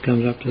they do, it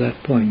comes up to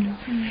that point.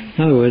 In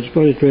other words,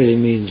 what it really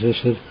means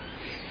is that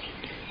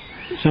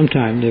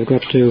sometime they've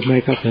got to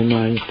make up their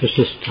minds,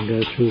 persist and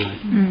go through that.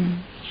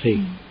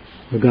 See,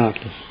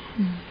 regardless.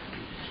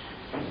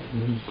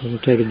 Got to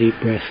take a deep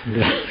breath and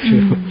go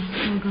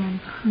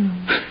through.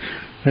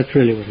 That's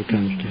really what it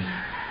comes to.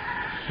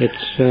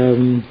 It's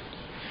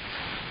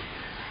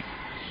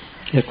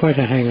there's quite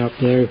a hang up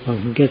there. If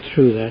one can get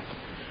through that,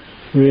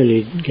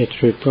 really get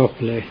through it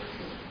properly,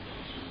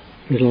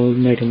 it'll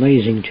make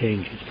amazing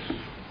changes.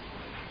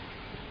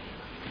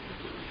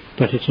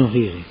 But it's not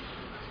easy.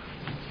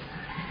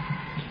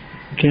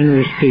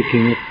 Generally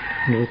speaking,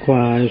 it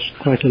requires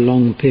quite a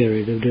long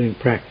period of doing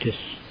practice.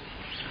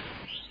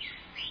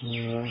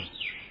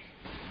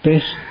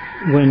 Best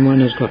when one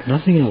has got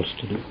nothing else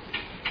to do.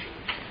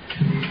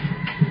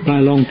 By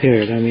a long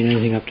period, I mean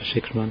anything up to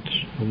 6 months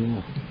or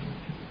more.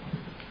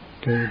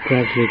 To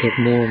gradually get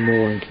more and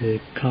more into the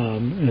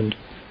calm and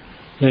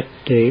let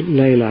the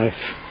lay life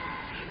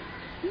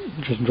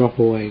just drop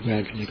away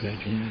gradually.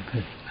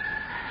 Okay.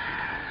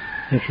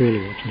 That's really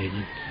what's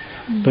needed.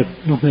 But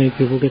not many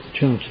people get the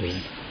chance of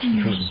that.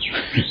 Trouble.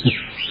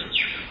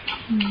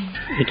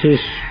 It is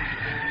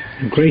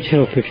a great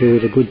help if you're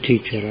with a good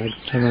teacher, right?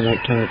 Someone like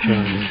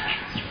Ajaan,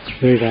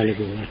 very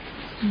valuable, right?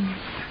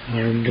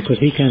 Because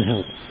he can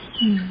help.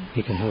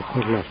 He can help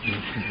quite a lot.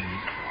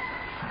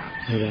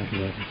 No doubt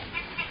about it.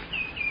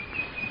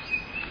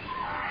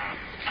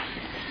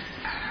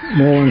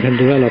 More one can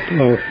develop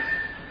of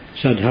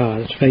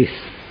sadha,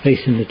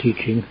 faith in the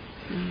teaching,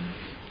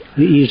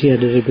 the easier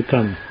does it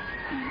become.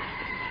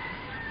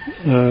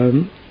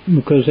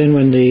 Because then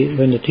when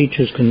the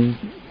teachers can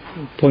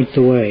point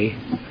the way,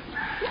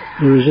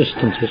 the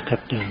resistance is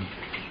cut down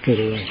straight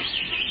away.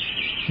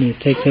 And it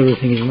takes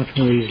everything in much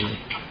more easily.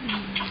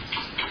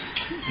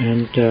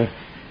 And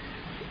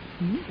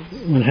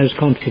one has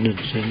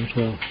confidence in as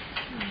well.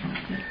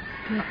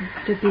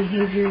 The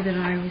behavior that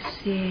I was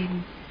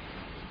seeing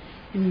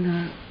in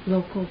the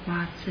local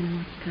bots and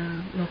with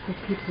the local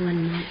people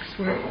and monks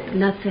were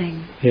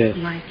nothing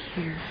like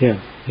here. Yeah.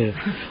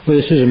 Well,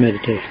 this is a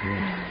meditation,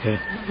 right?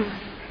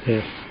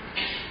 Yeah.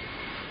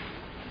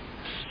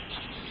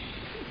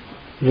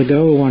 The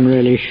goal one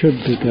really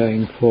should be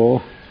going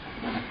for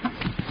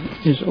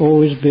is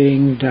always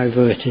being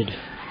diverted.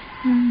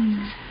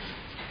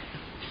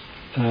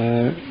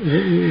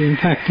 In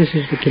fact, this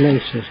is the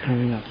kilesas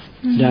coming up.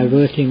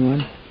 Diverting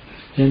one,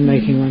 then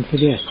making one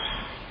forget.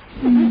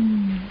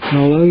 And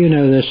although you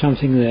know there's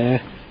something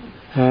there,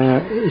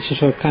 it's a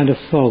sort of kind of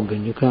fog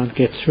and you can't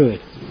get through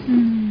it.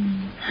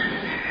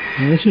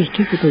 And this is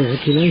typical of the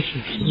kilesas.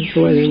 This is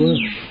the way they work.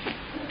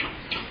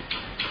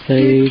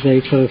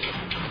 They sort of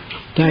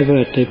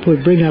divert, they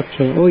bring up,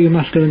 you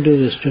must go and do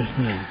this just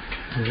now.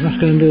 You must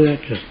go and do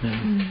that just now.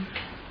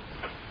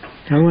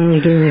 And when I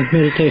was doing a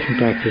meditation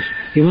practice,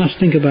 you must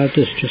think about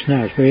this just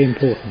now, it's very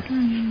important.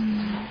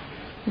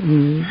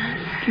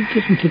 It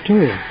isn't at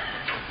all.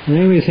 And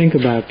then we think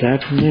about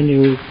that, and then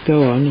you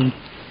go on, and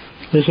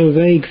there's a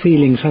vague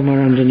feeling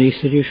somewhere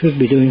underneath that you should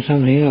be doing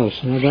something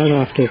else. And about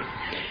after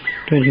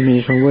 20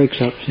 minutes one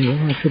wakes up thinking,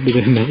 I should be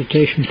doing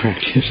meditation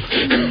practice.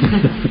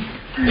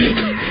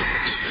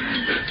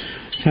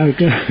 That's how it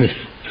goes.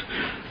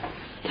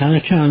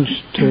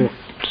 Tanachaan's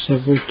talked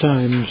several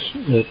times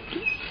that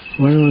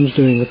when one's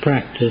doing the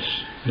practice,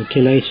 the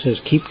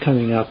kilesas keep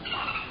coming up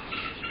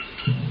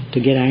to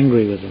get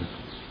angry with them.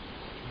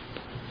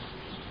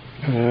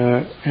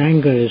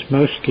 Anger is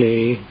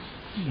mostly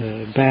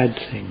a bad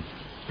thing.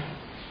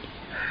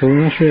 But we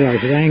must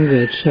realize that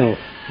anger itself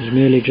is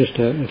merely just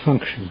a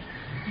function.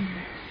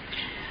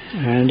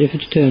 And if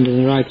it's turned in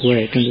the right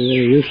way, it can be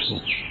very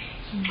useful.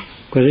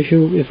 Because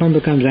if one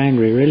becomes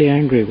angry, really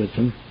angry with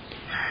them,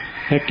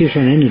 that gives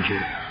one energy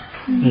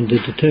and the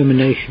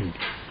determination.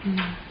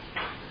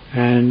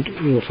 And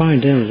you'll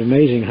find then it's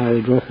amazing how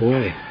they drop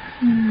away.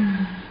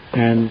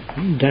 And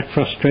that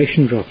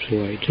frustration drops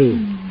away too.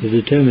 The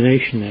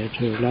determination there, it's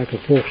like a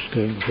force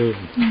going through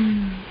them.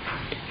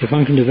 If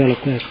one can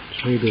develop that,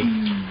 it's very good.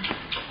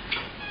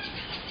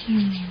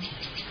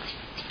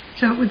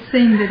 So it would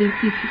seem that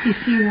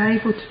if you're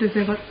able to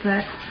develop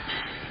that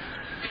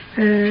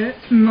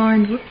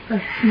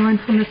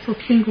mindfulness or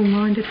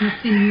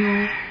single-mindedness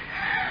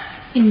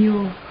in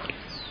your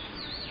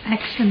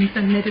actions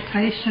and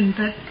meditation,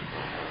 that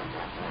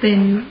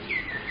then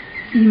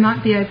you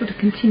might be able to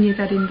continue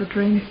that in the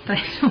dream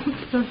state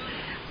also.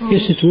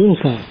 Yes, it's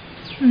willpower.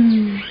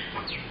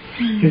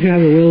 If you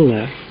have a will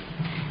there,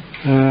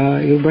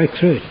 you'll break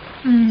through it.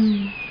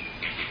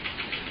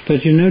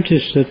 But you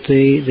notice that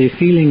the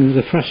feeling,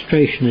 the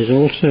frustration is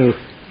also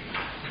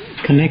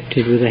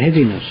connected with a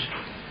heaviness.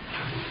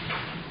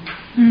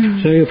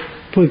 So you're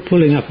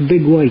pulling up a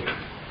big weight.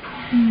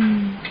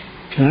 And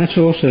that's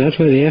where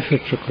the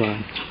effort's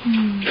required.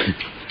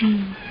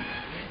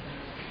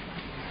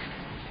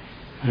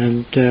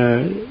 And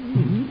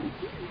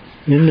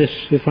in this,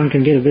 if one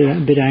can get a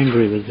bit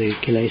angry with the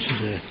kilesas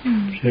there,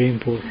 it's very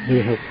important,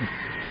 very helpful.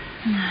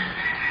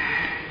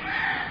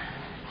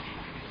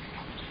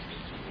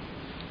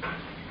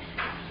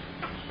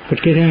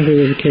 But get angry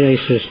with the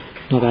kilesas,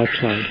 not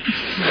outside.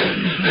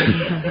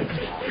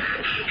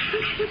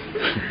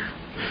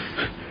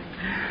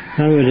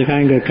 In other words, if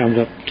anger comes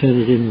up,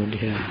 turn it inward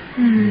here.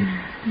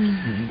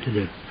 Nothing to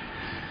do.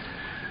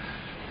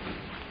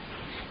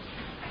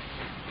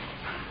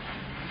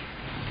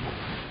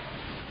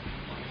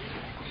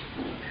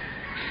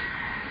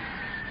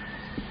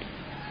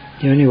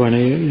 The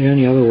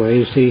only other way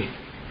is the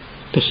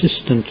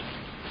persistent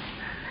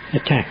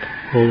attack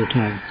all the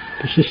time,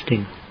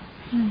 persisting.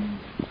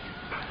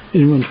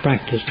 In one's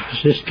practice,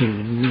 persisting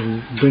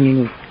and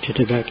bringing the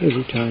chitta back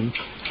every time,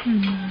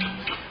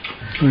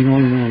 going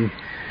on and on.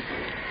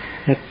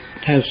 That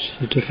has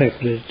its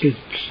effect, but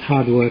it's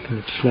hard work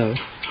and it's slow.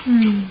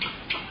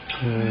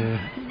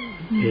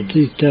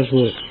 It does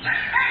work.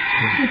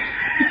 It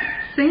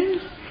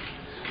seems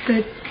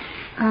that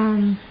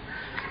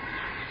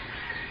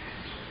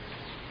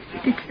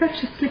it's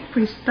such a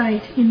slippery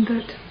state in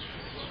that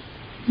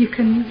you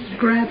can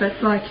grab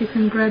it, like you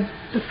can grab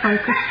the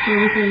focus for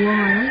a little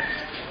while,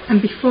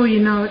 and before you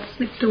know it,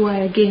 slipped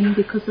away again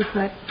because of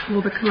that,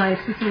 all the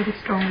kilesas, all the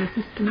strong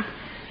resistance.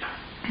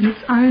 And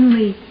it's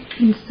only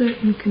in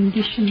certain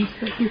conditions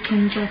that you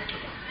can just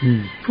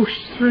push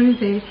through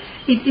there.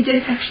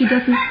 It actually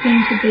doesn't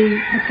seem to be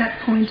at that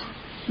point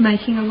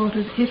making a lot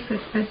of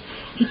effort, but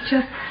it's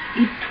just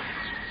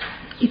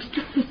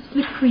the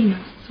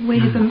slipperiness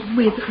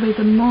where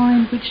the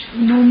mind, which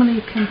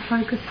normally can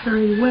focus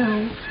very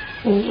well,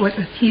 or it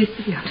appears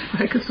to be able to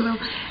focus well,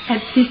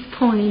 at this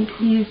point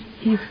is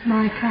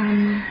like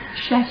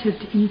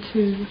shattered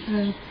into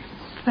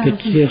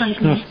thousand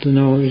fragments.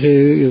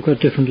 You've got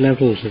different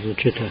levels of the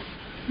chitta.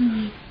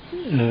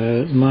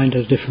 Mind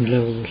has different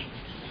levels.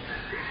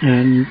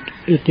 And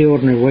at the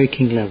ordinary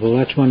waking level,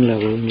 that's one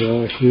level, and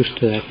you're used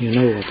to that, and you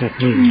know what that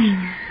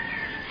means.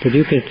 But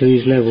you get to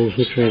these levels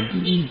which are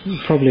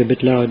probably a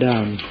bit lower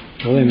down,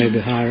 or they may be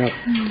higher up,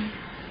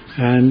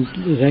 and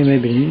they may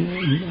be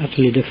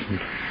utterly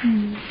different.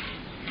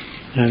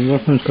 And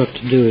what one's got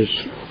to do is,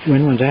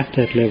 when one's at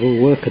that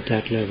level, work at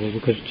that level,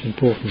 because it's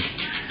important.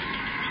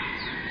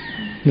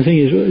 The thing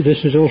is,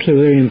 this is also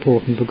very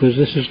important, because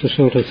this is the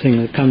sort of thing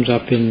that comes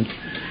up in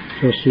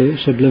sort of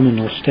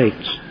subliminal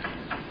states.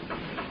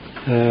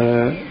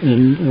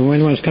 And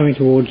when one's coming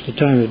towards the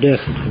time of death,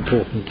 it's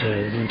important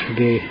one should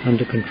be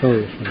under control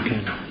if one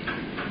can.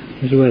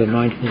 This is where the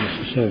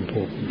mindfulness is so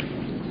important.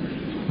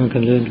 One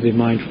can learn to be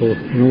mindful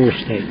in all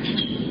states.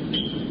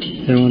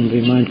 Then one will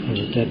be mindful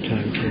at that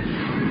time too.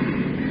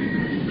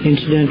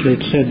 Incidentally,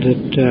 it's said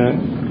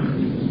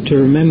that to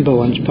remember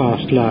one's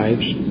past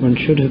lives, one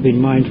should have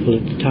been mindful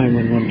at the time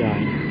when one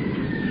died.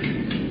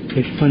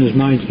 If one is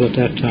mindful at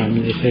that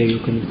time, they say you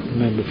can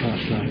remember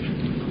past lives.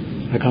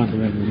 I can't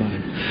remember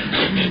mine.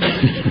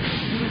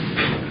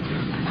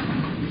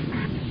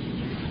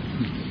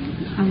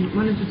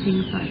 One of the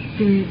things I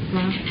experienced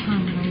last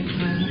time when I was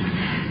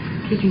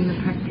keeping the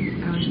practice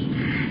going,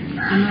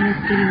 and I was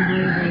getting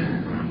very, very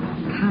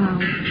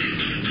calm,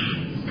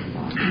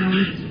 and I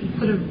was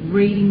sort of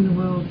reading the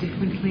world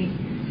differently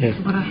to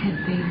what I had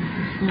been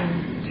before.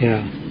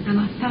 Yeah. And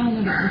I found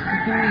that it was a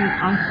very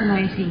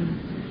isolating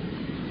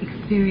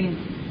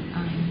experience.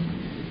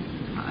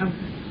 I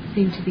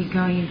seemed to be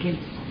going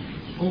against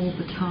all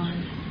the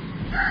time,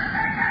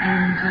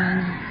 and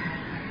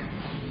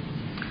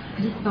I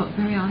just felt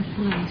very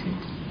isolated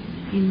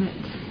in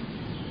that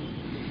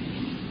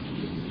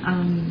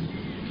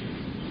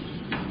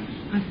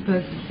I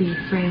suppose the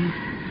friends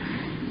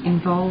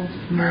involved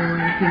more in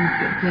things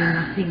that mean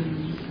nothing,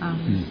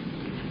 and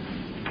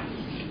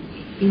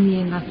in the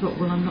end I thought,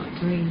 well, I'm not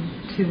doing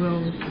too well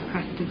with the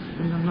practice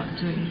and I'm not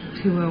doing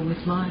too well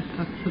with life.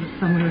 I'm sort of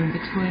somewhere in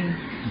between.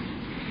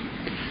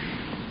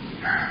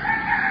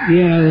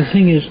 Yeah, the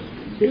thing is,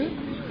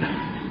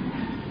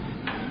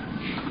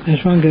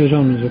 as one goes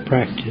on with the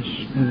practice,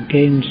 one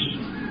gains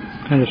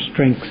kind of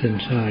strength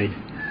inside.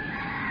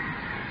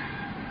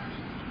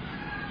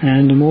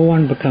 And the more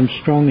one becomes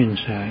strong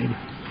inside,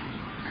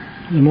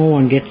 the more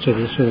one gets to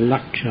this sort of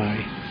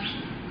lakshai,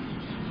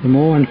 the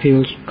more one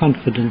feels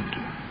confident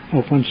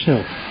of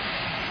oneself.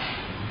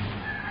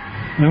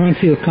 When one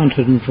feels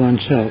confident of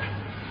oneself,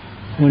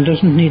 one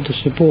doesn't need the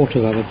support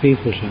of other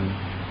people so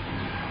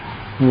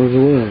much, or of the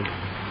world.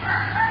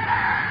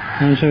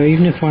 And so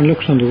even if one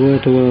looks on the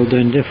world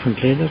then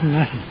differently, it doesn't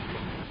matter.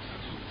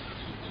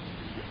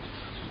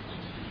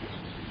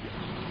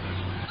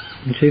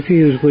 And so if you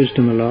use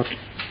wisdom a lot,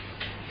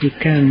 you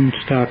can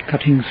start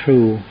cutting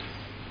through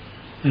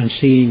and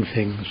seeing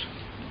things.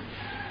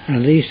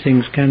 And these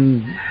things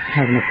can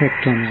have an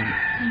effect on one.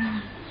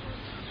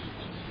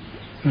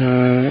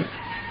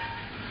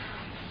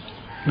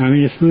 I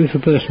mean, if a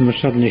person was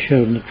suddenly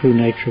shown the true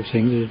nature of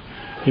things,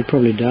 they'd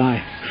probably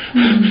die.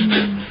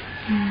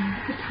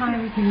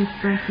 Everything is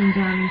breaking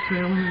down into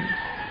elements.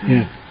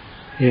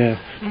 Yeah,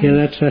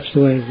 that's the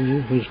way of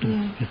wisdom.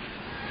 Yeah.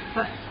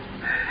 But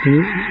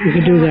if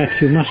you do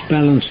that, you must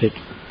balance it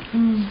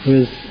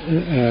with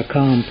a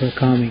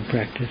calming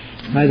practice,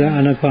 either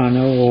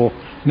anapana or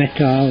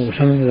metta or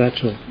something of that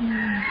sort.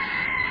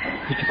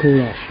 Just to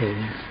cool off.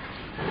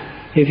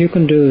 If you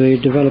can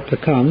develop the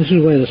calm, this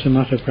is where the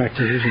samatha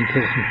practice is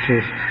important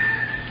too.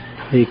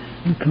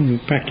 The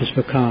practice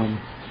for calm,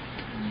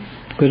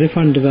 because if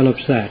one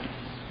develops that,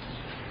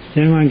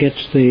 then one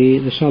gets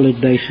the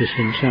solid basis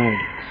inside.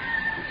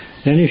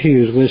 Then if you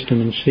use wisdom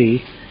and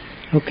see,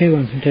 okay,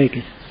 one can take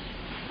it.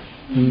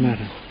 Doesn't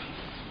matter.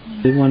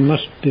 One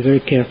must be very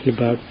careful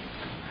about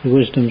the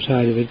wisdom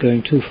side of it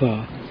going too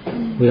far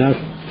without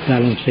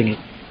balancing it.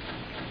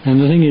 And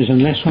the thing is,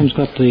 unless one's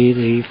got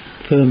the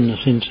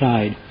firmness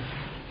inside,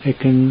 it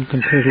can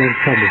cause a lot of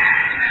trouble.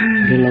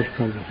 Get a lot of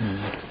trouble from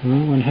that.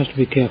 One has to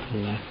be careful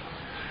of that.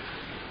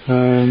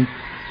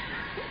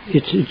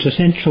 It's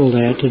essential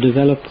there to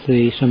develop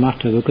the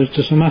samatha, because it's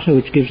the samatha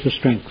which gives the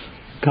strength.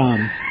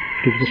 Calm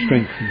gives the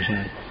strength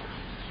inside.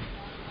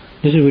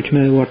 This is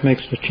what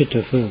makes the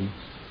chitta firm.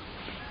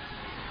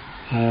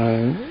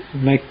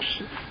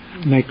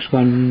 Makes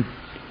one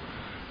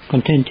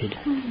contented.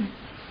 And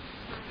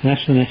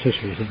that's the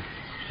necessary thing.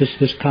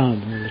 This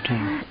calm all the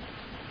time.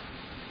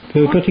 But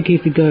we've got to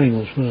keep it going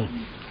as well.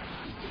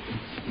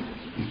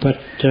 But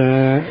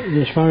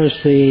as far as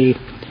the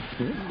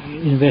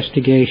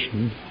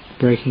investigation,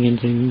 breaking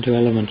into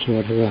elements or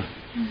whatever,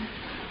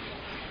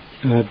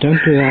 Don't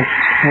do that.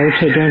 I would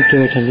say don't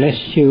do it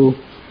unless you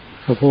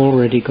have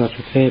already got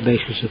a fair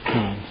basis of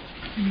calm.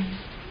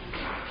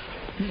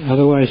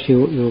 Otherwise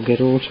you'll get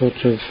all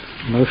sorts of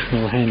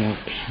emotional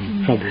hang-ups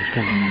and troubles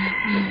coming up.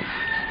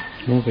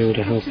 You won't be able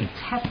to help it. It's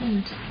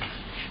happened.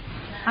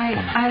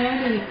 I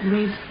only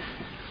read.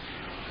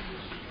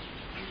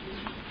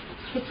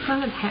 It's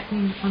kind of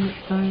happening on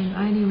its own.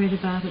 I only read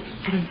about it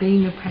sort of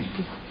being a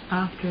practice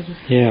after it had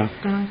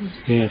started.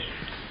 Yes.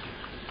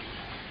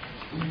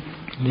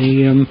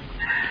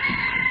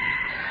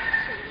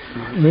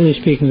 Really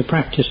speaking, the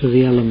practice of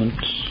the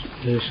elements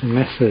is a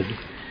method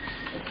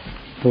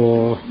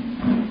for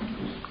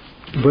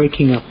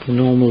breaking up the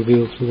normal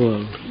view of the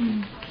world.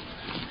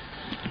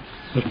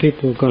 But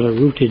people have got a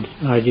rooted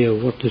idea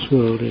of what this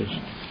world is,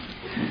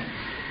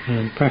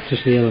 and practice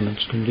of the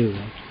elements can do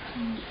that.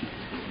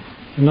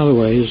 Another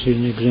way is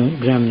an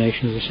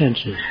examination of the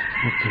senses.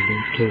 That can do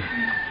it too.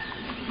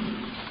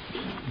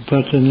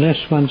 But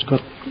unless one's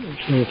got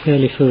a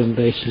fairly firm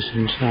basis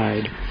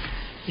inside,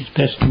 it's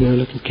best to be a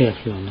little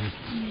careful on that.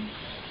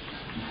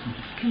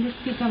 Can this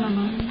be done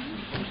alone?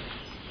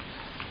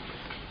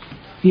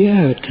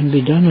 Yeah, it can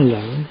be done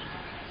alone,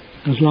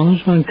 as long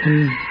as one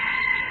can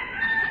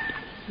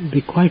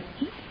be quite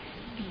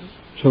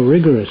so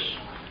rigorous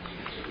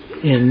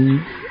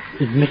in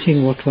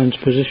admitting what one's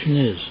position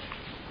is.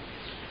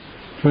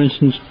 For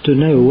instance, to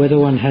know whether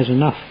one has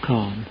enough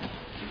calm,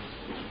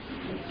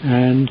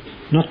 and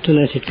not to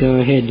let it go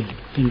ahead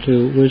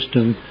into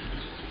wisdom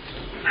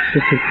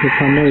if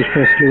one knows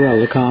perfectly well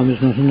the calm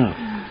is not enough.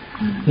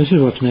 This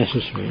is what's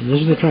necessary, and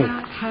this is the trouble.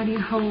 How do you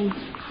hold it?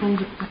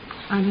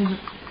 I don't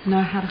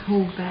know how to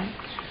hold back.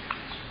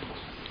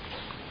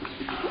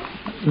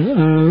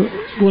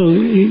 Well,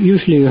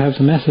 usually you have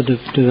the method of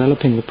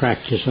developing the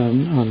practice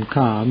on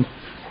calm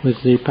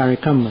with the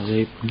parikamma,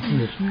 the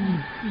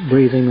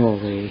breathing, or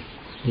the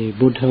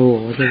Buddha,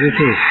 or whatever it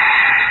is.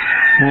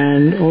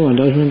 And all one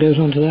does, one goes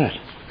on to that.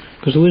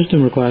 Because the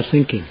wisdom requires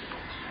thinking.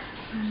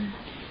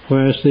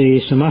 Whereas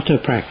the samatha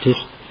practice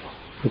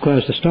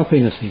requires the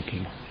stopping of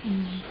thinking.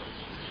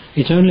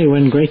 It's only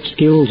when great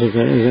skills are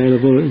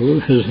available,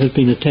 has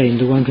been attained,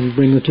 that one can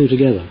bring the two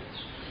together.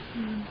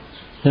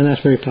 Then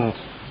that's very powerful.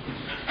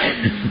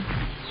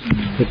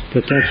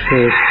 but that's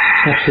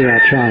the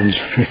Ajaan.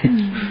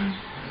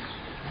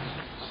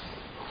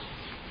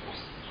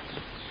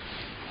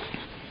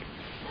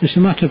 The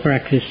samatha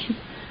practice,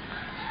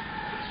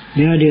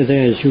 the idea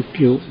there is you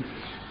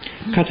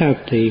cut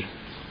out the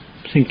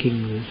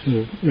thinking, the sort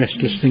of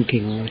restless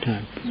thinking all the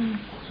time.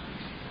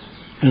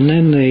 And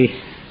then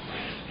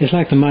it's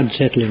like the mud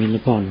settling in the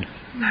pond.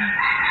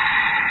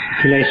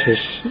 The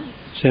kilesas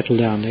settle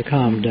down, they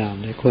calm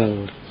down, they're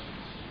quelled.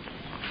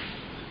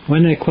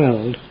 When they're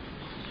quelled,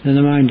 then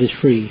the mind is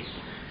free.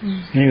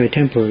 Anyway,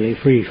 temporarily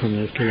free from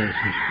those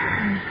kilesas.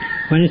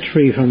 When it's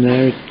free from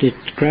there,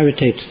 it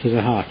gravitates to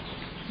the heart.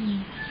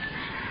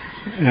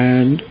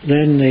 And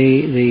then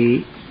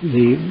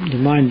the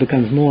mind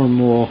becomes more and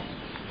more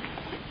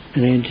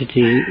an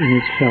entity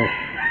in itself.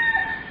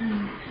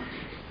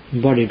 The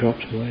body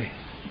drops away.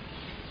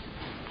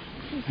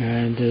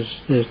 And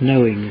there's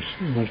knowing.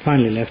 One's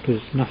finally left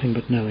with nothing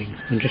but knowing.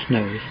 One just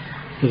knows.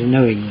 There's a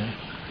knowing there.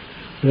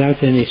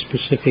 Without any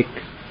specific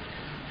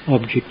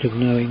object of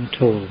knowing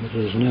at all, but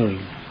there's knowing.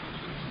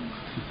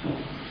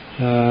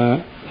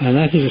 And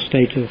that is a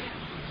state of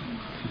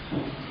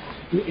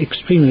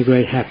extremely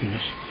great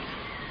happiness.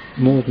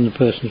 More than the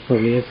person has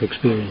probably ever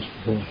experienced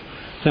before.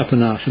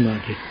 Sapana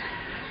samadhi.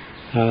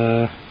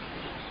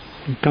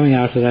 Coming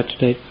out of that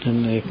state,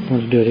 and they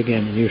want to do it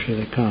again, and usually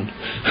they can't.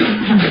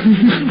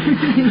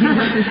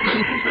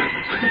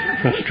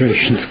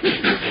 Frustration.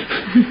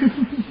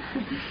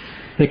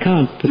 They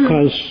can't,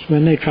 because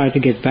when they try to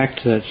get back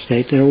to that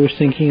state, they're always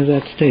thinking of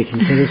that state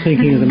instead of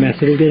thinking of the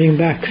method of getting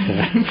back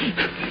there.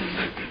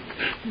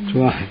 That's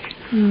why.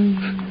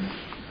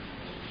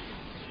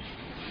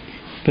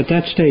 But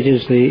that state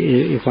is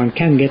if one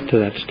can get to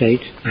that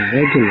state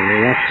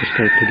regularly, that's the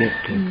state to get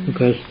to,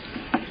 because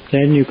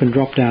then you can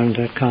drop down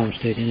into that calm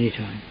state any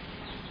time.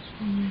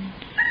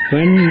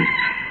 When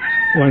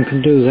one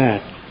can do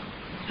that,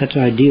 that's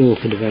ideal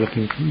for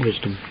developing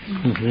wisdom.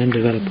 One can then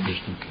develop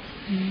wisdom.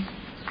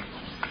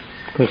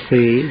 Because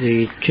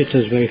the chitta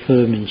is very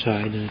firm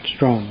inside and it's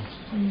strong.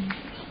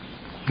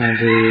 And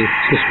the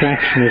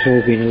distraction has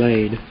all been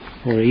allayed,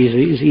 or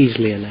is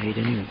easily allayed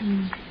anyway.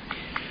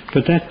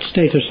 But that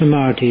state of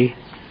samadhi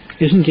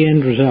isn't the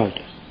end result.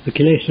 The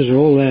kilesas are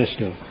all there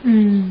still.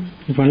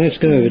 If one lets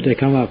go of it, they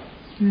come up.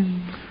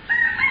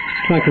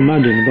 It's like the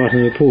mud in the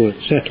bottom of the pool,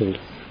 it's settled.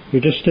 You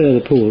just stir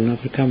the pool and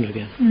up it comes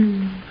again.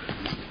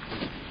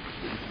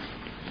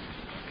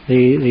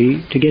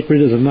 To get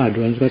rid of the mud,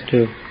 one's got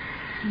to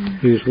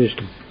use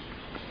wisdom.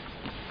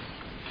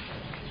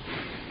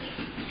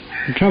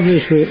 The trouble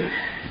is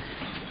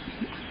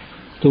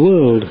the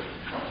world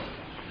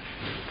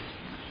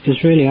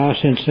is really our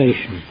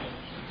sensation.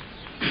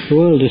 The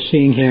world is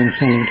seeing, hearing,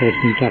 smelling,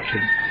 tasting,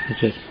 touching.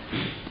 That's it.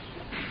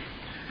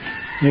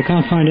 You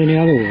can't find any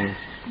other world.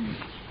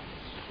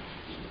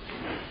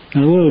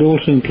 And the world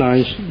also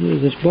implies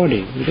this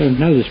body. We don't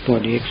know this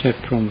body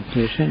except from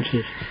the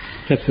senses,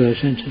 except for those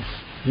senses.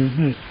 We don't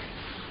know it.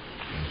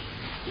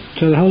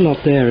 So the whole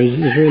lot there is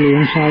really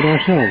inside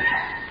ourselves.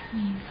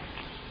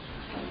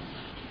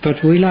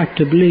 But we like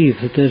to believe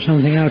that there's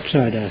something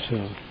outside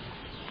ourselves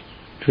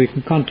which we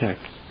can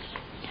contact.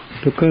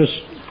 Because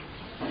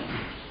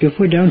if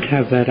we don't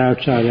have that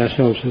outside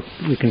ourselves that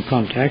we can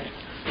contact,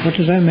 what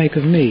does that make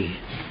of me?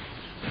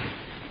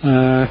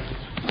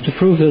 To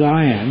prove that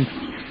I am,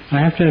 I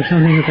have to have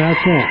something that's out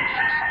there.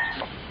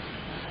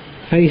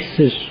 Faith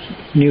is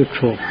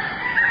neutral.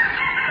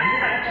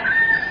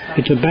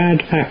 It's a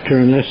bad factor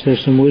unless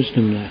there's some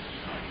wisdom there.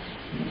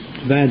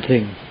 It's a bad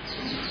thing.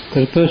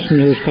 Because a person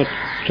who's got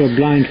sort of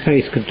blind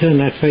faith can turn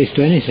that faith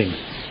to anything.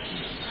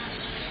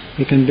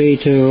 It can be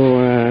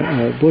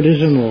to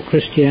Buddhism or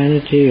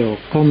Christianity or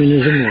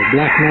communism or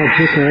black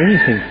magic or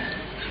anything.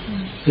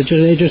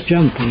 They just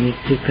jump, and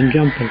it can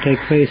jump and take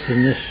faith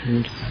in this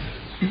and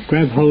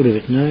grab hold of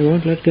it, and they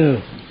won't let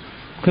go.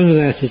 Because of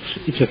that,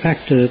 it's a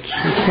factor that's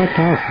quite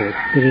powerful,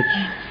 but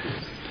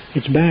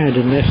it's bad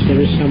unless there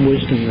is some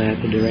wisdom there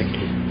to direct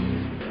it.